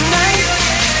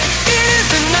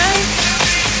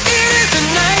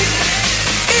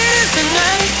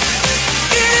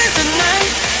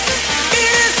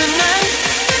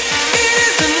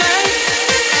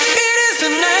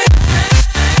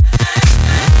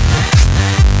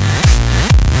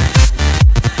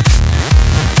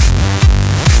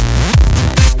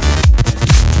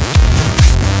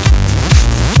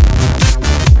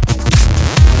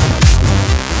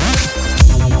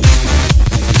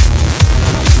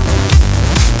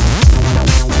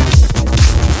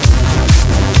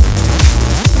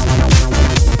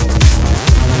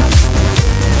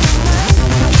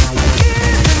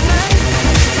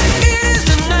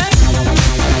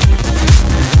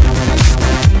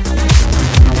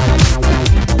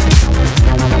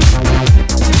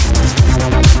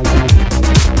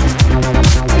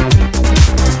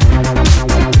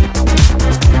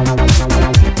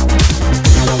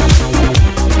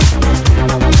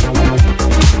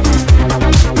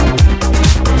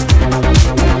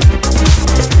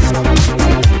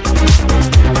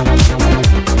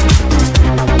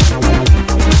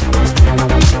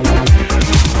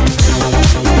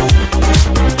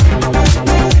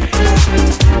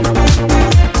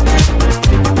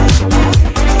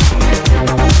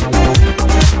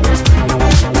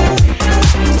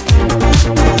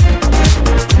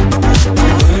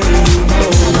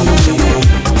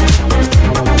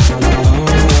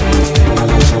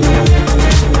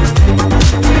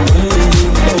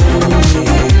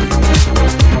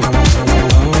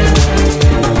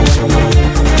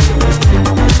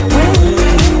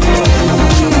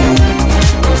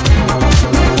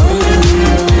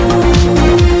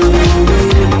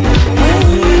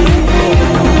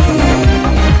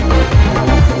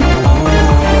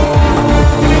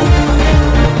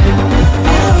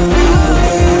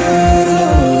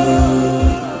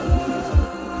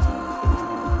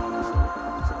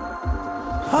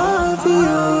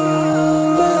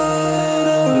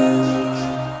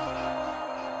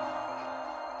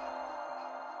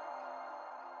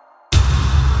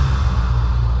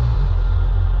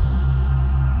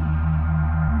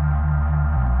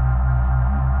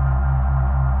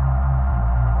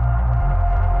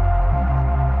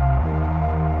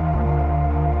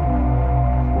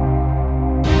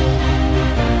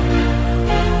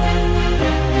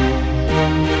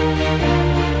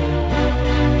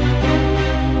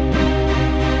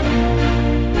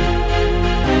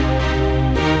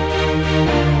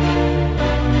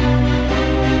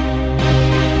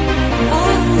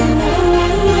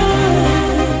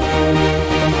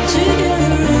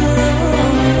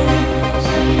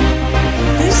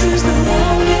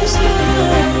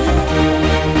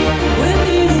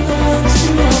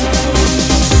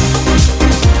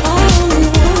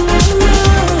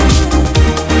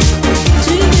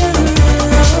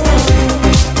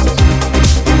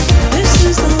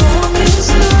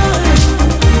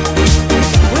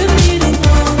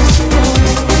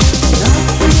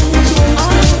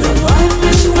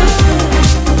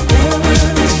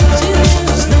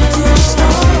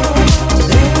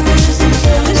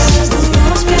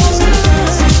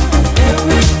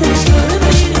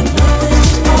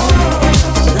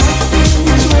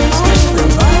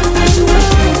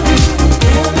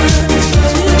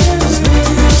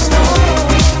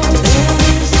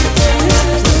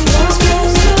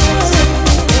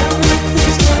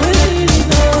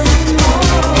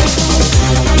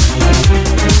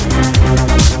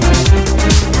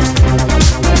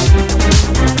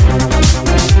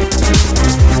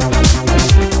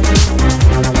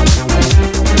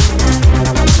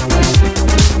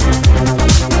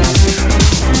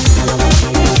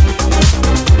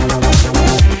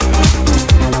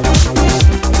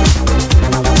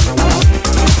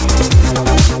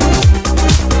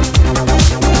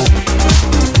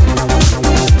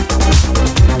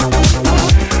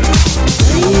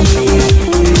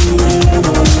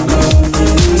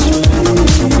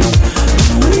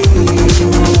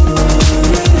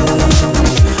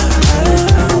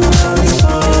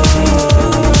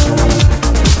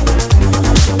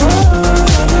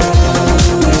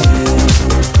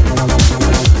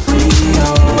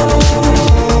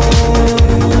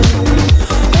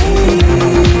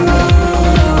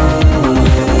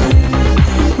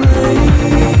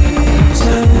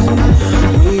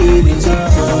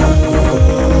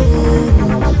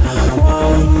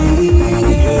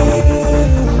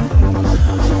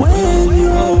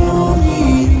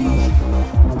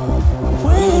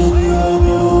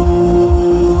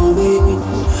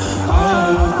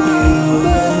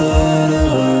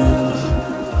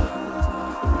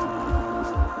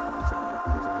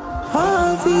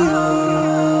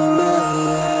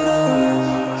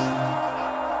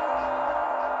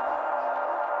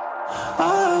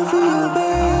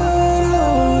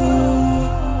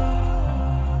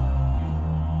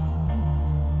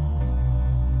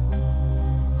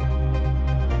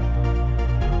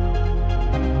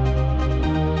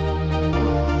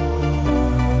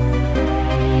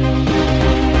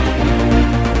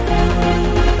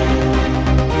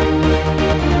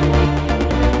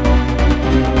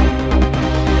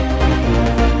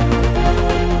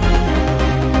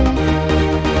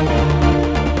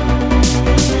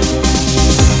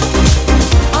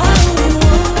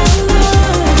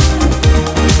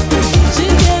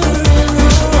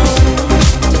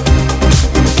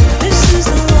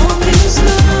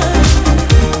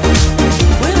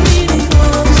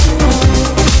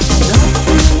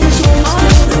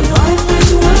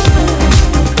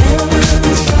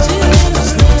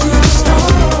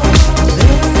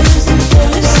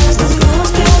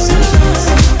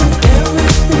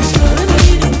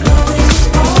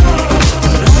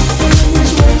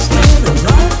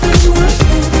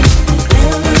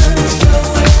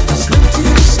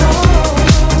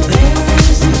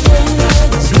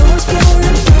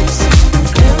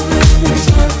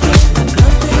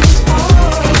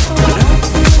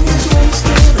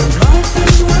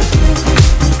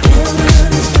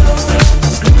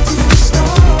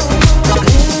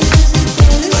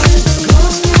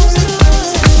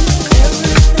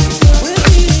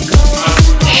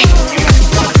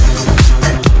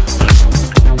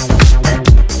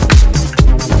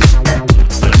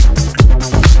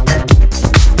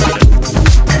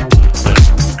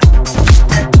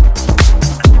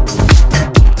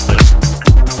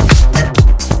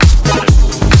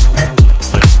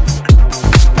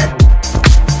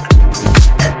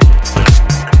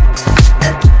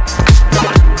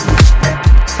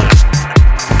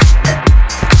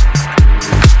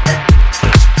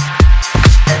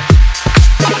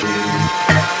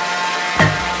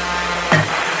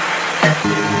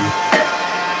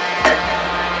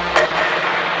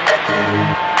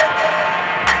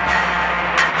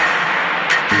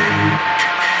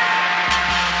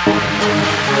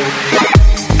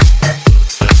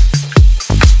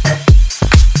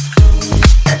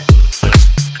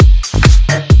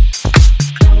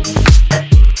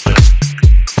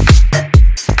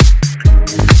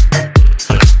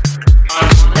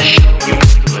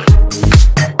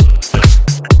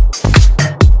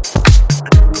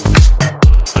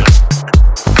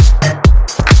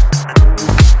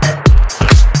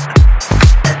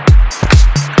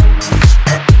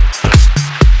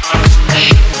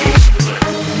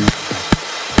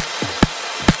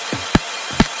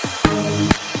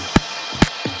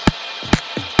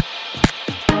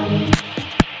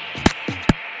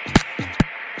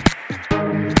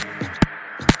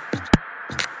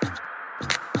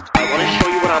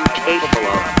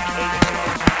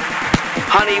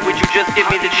Honey, would you just give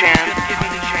me the chance?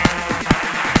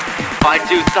 I'd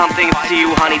do something to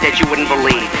you, honey, that you wouldn't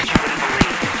believe.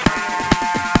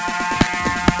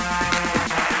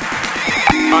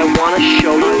 I wanna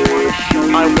show you.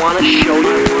 I wanna show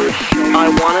you. I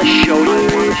wanna show you.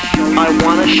 I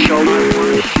wanna show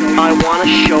you. I wanna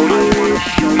show you.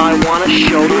 I wanna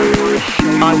show you.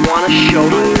 I wanna show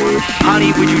you.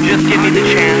 Honey, would you just give me the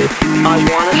chance? I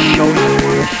wanna show you.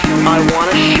 I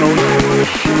wanna show you.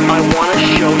 I wanna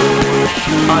show you.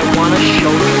 I wanna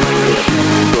show you.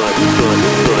 Good, good,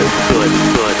 good, good,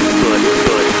 good, good,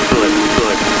 good, good,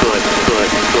 good, good, good,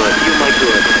 good. You my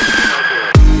good.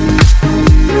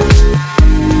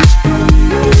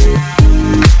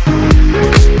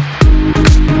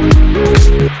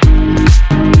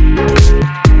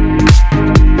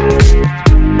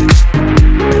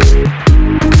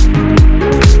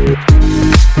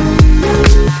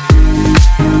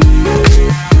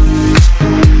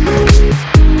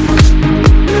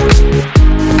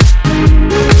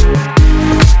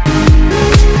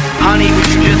 Honey, would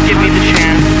you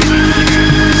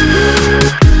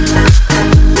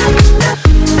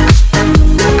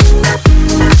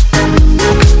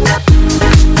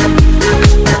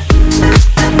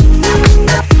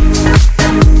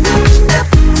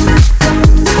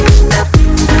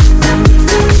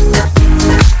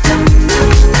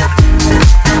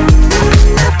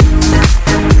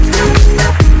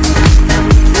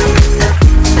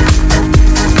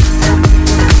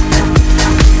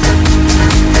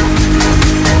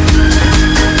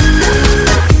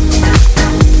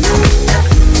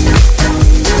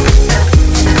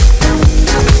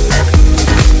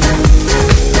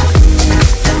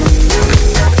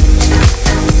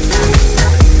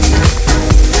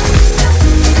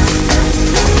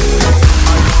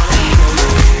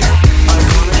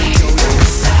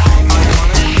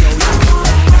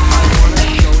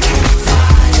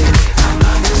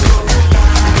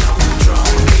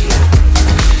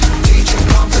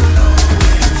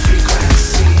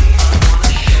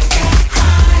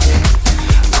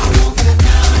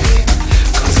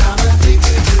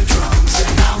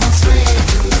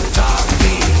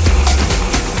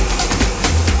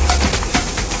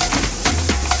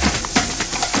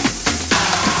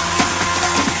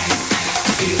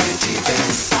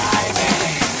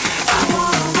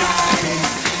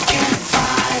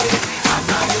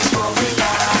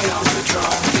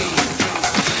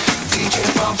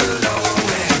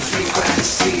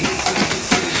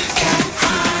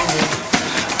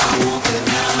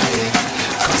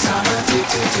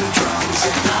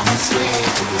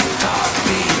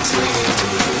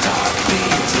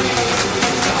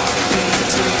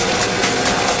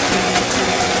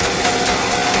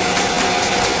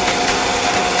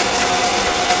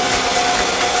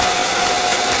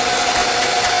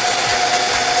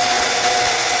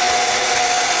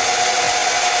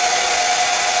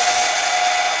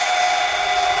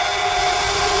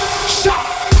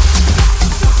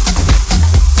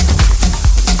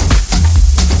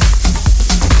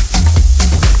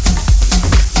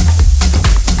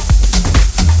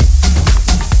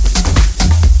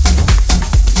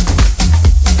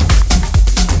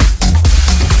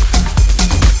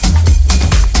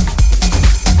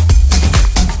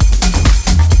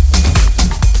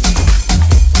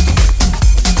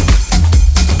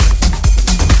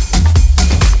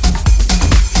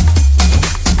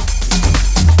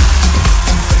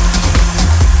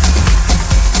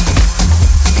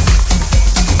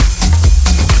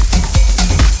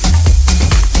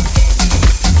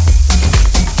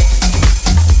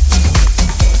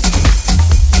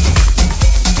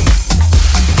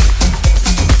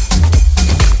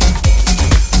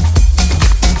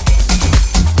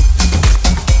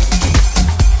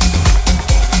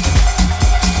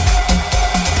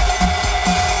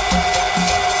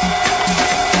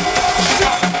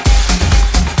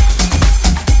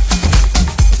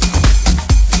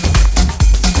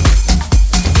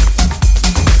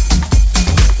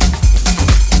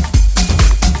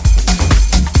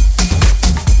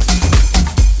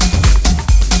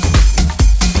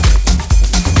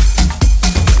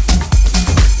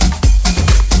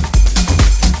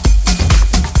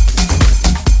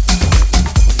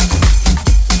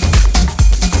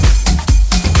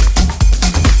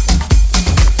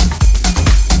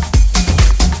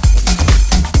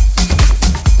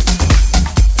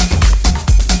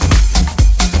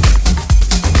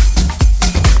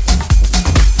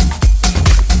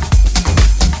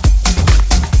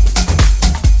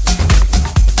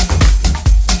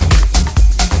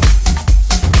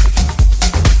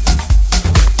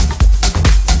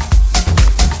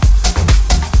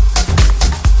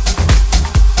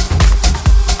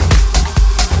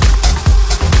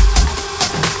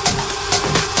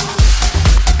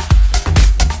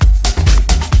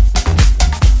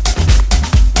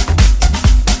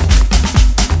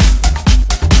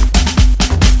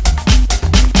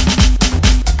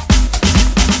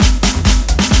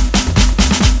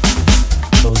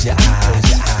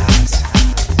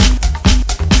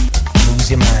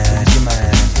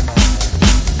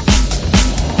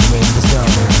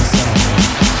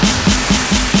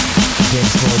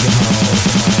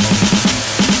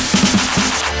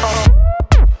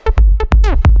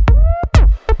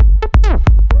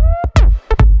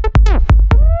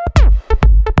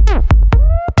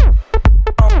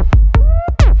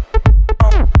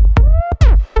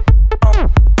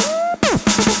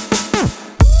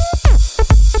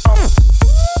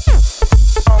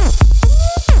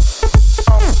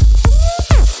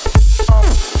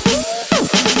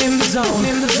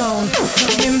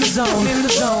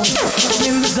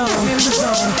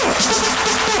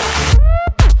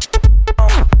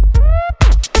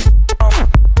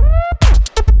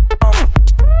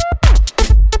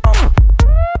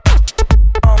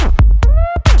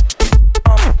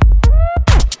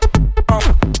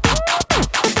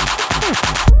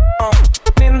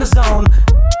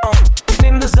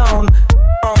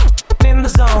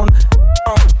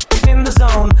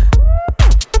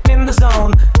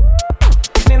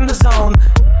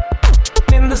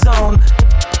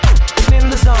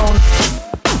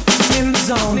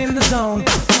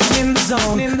zone,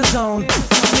 in the zone,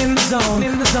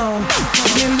 in the zone,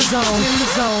 in the zone, in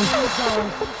the zone.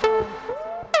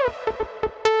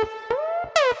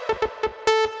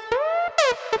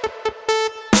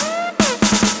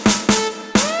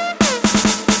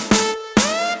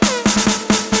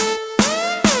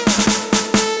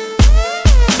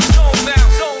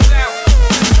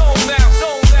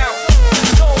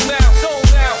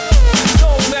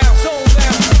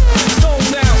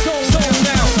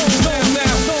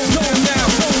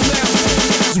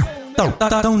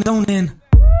 Don't in.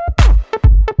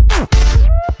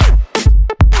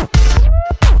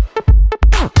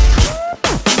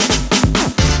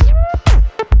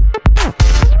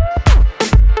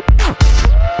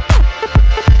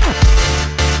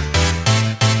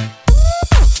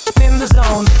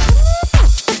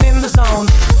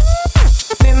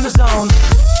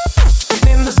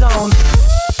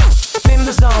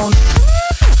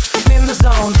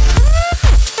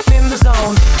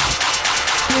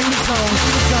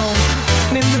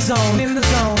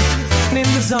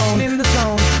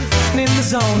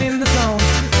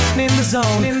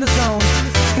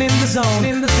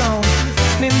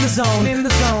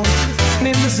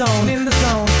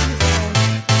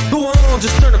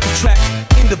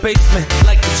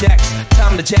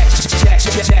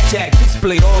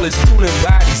 Display all his tuning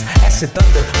bodies, acid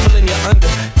thunder, pulling you under.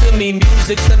 To me,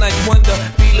 music's the night wonder.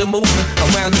 Feel it moving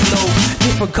around the globe.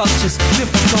 Different cultures,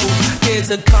 different codes.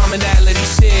 There's a commonality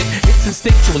shared. It's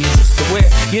instinctual, you're just aware.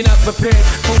 You're not prepared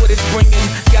for what it's bringing.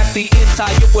 Got the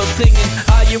entire world singing.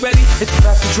 Are you ready? It's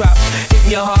about to drop.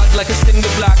 Hitting your heart like a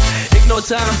cinder block. Ignore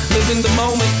time, live in the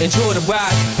moment. Enjoy the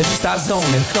ride. And just start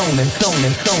zoning, zoning,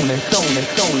 zoning, zoning, zoning,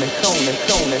 zoning, zoning,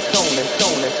 zoning, zoning, zoning,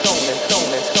 zoning, zoning,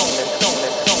 zoning.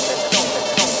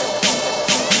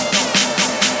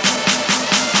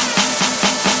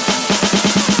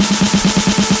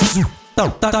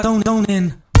 Don't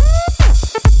in.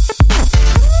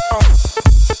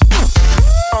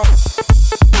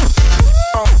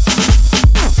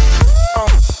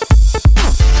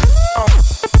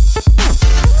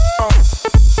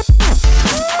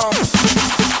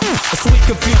 Sweet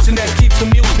confusion that keeps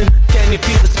amusing. Can you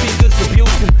feel the speakers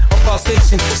abusing? A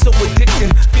pulsation, so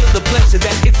addicting. Feel the pleasure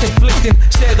that it's inflicting.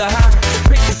 Share the high,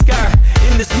 pick the sky.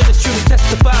 In this ministry,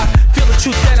 testify. Feel the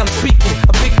truth that I'm speaking.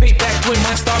 A big payback when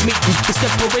minds start meeting. The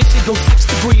separation goes 6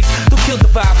 degrees. Don't kill the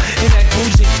vibe in that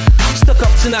bougie. Stuck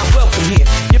up to not welcome here.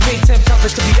 You pay 10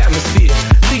 pounds to the atmosphere.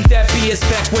 Leave that BS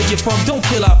back where you're from. Don't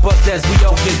kill our buzz as we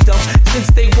all get dumb.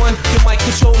 Since day one, your mic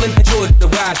controlling. Enjoy the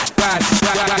ride.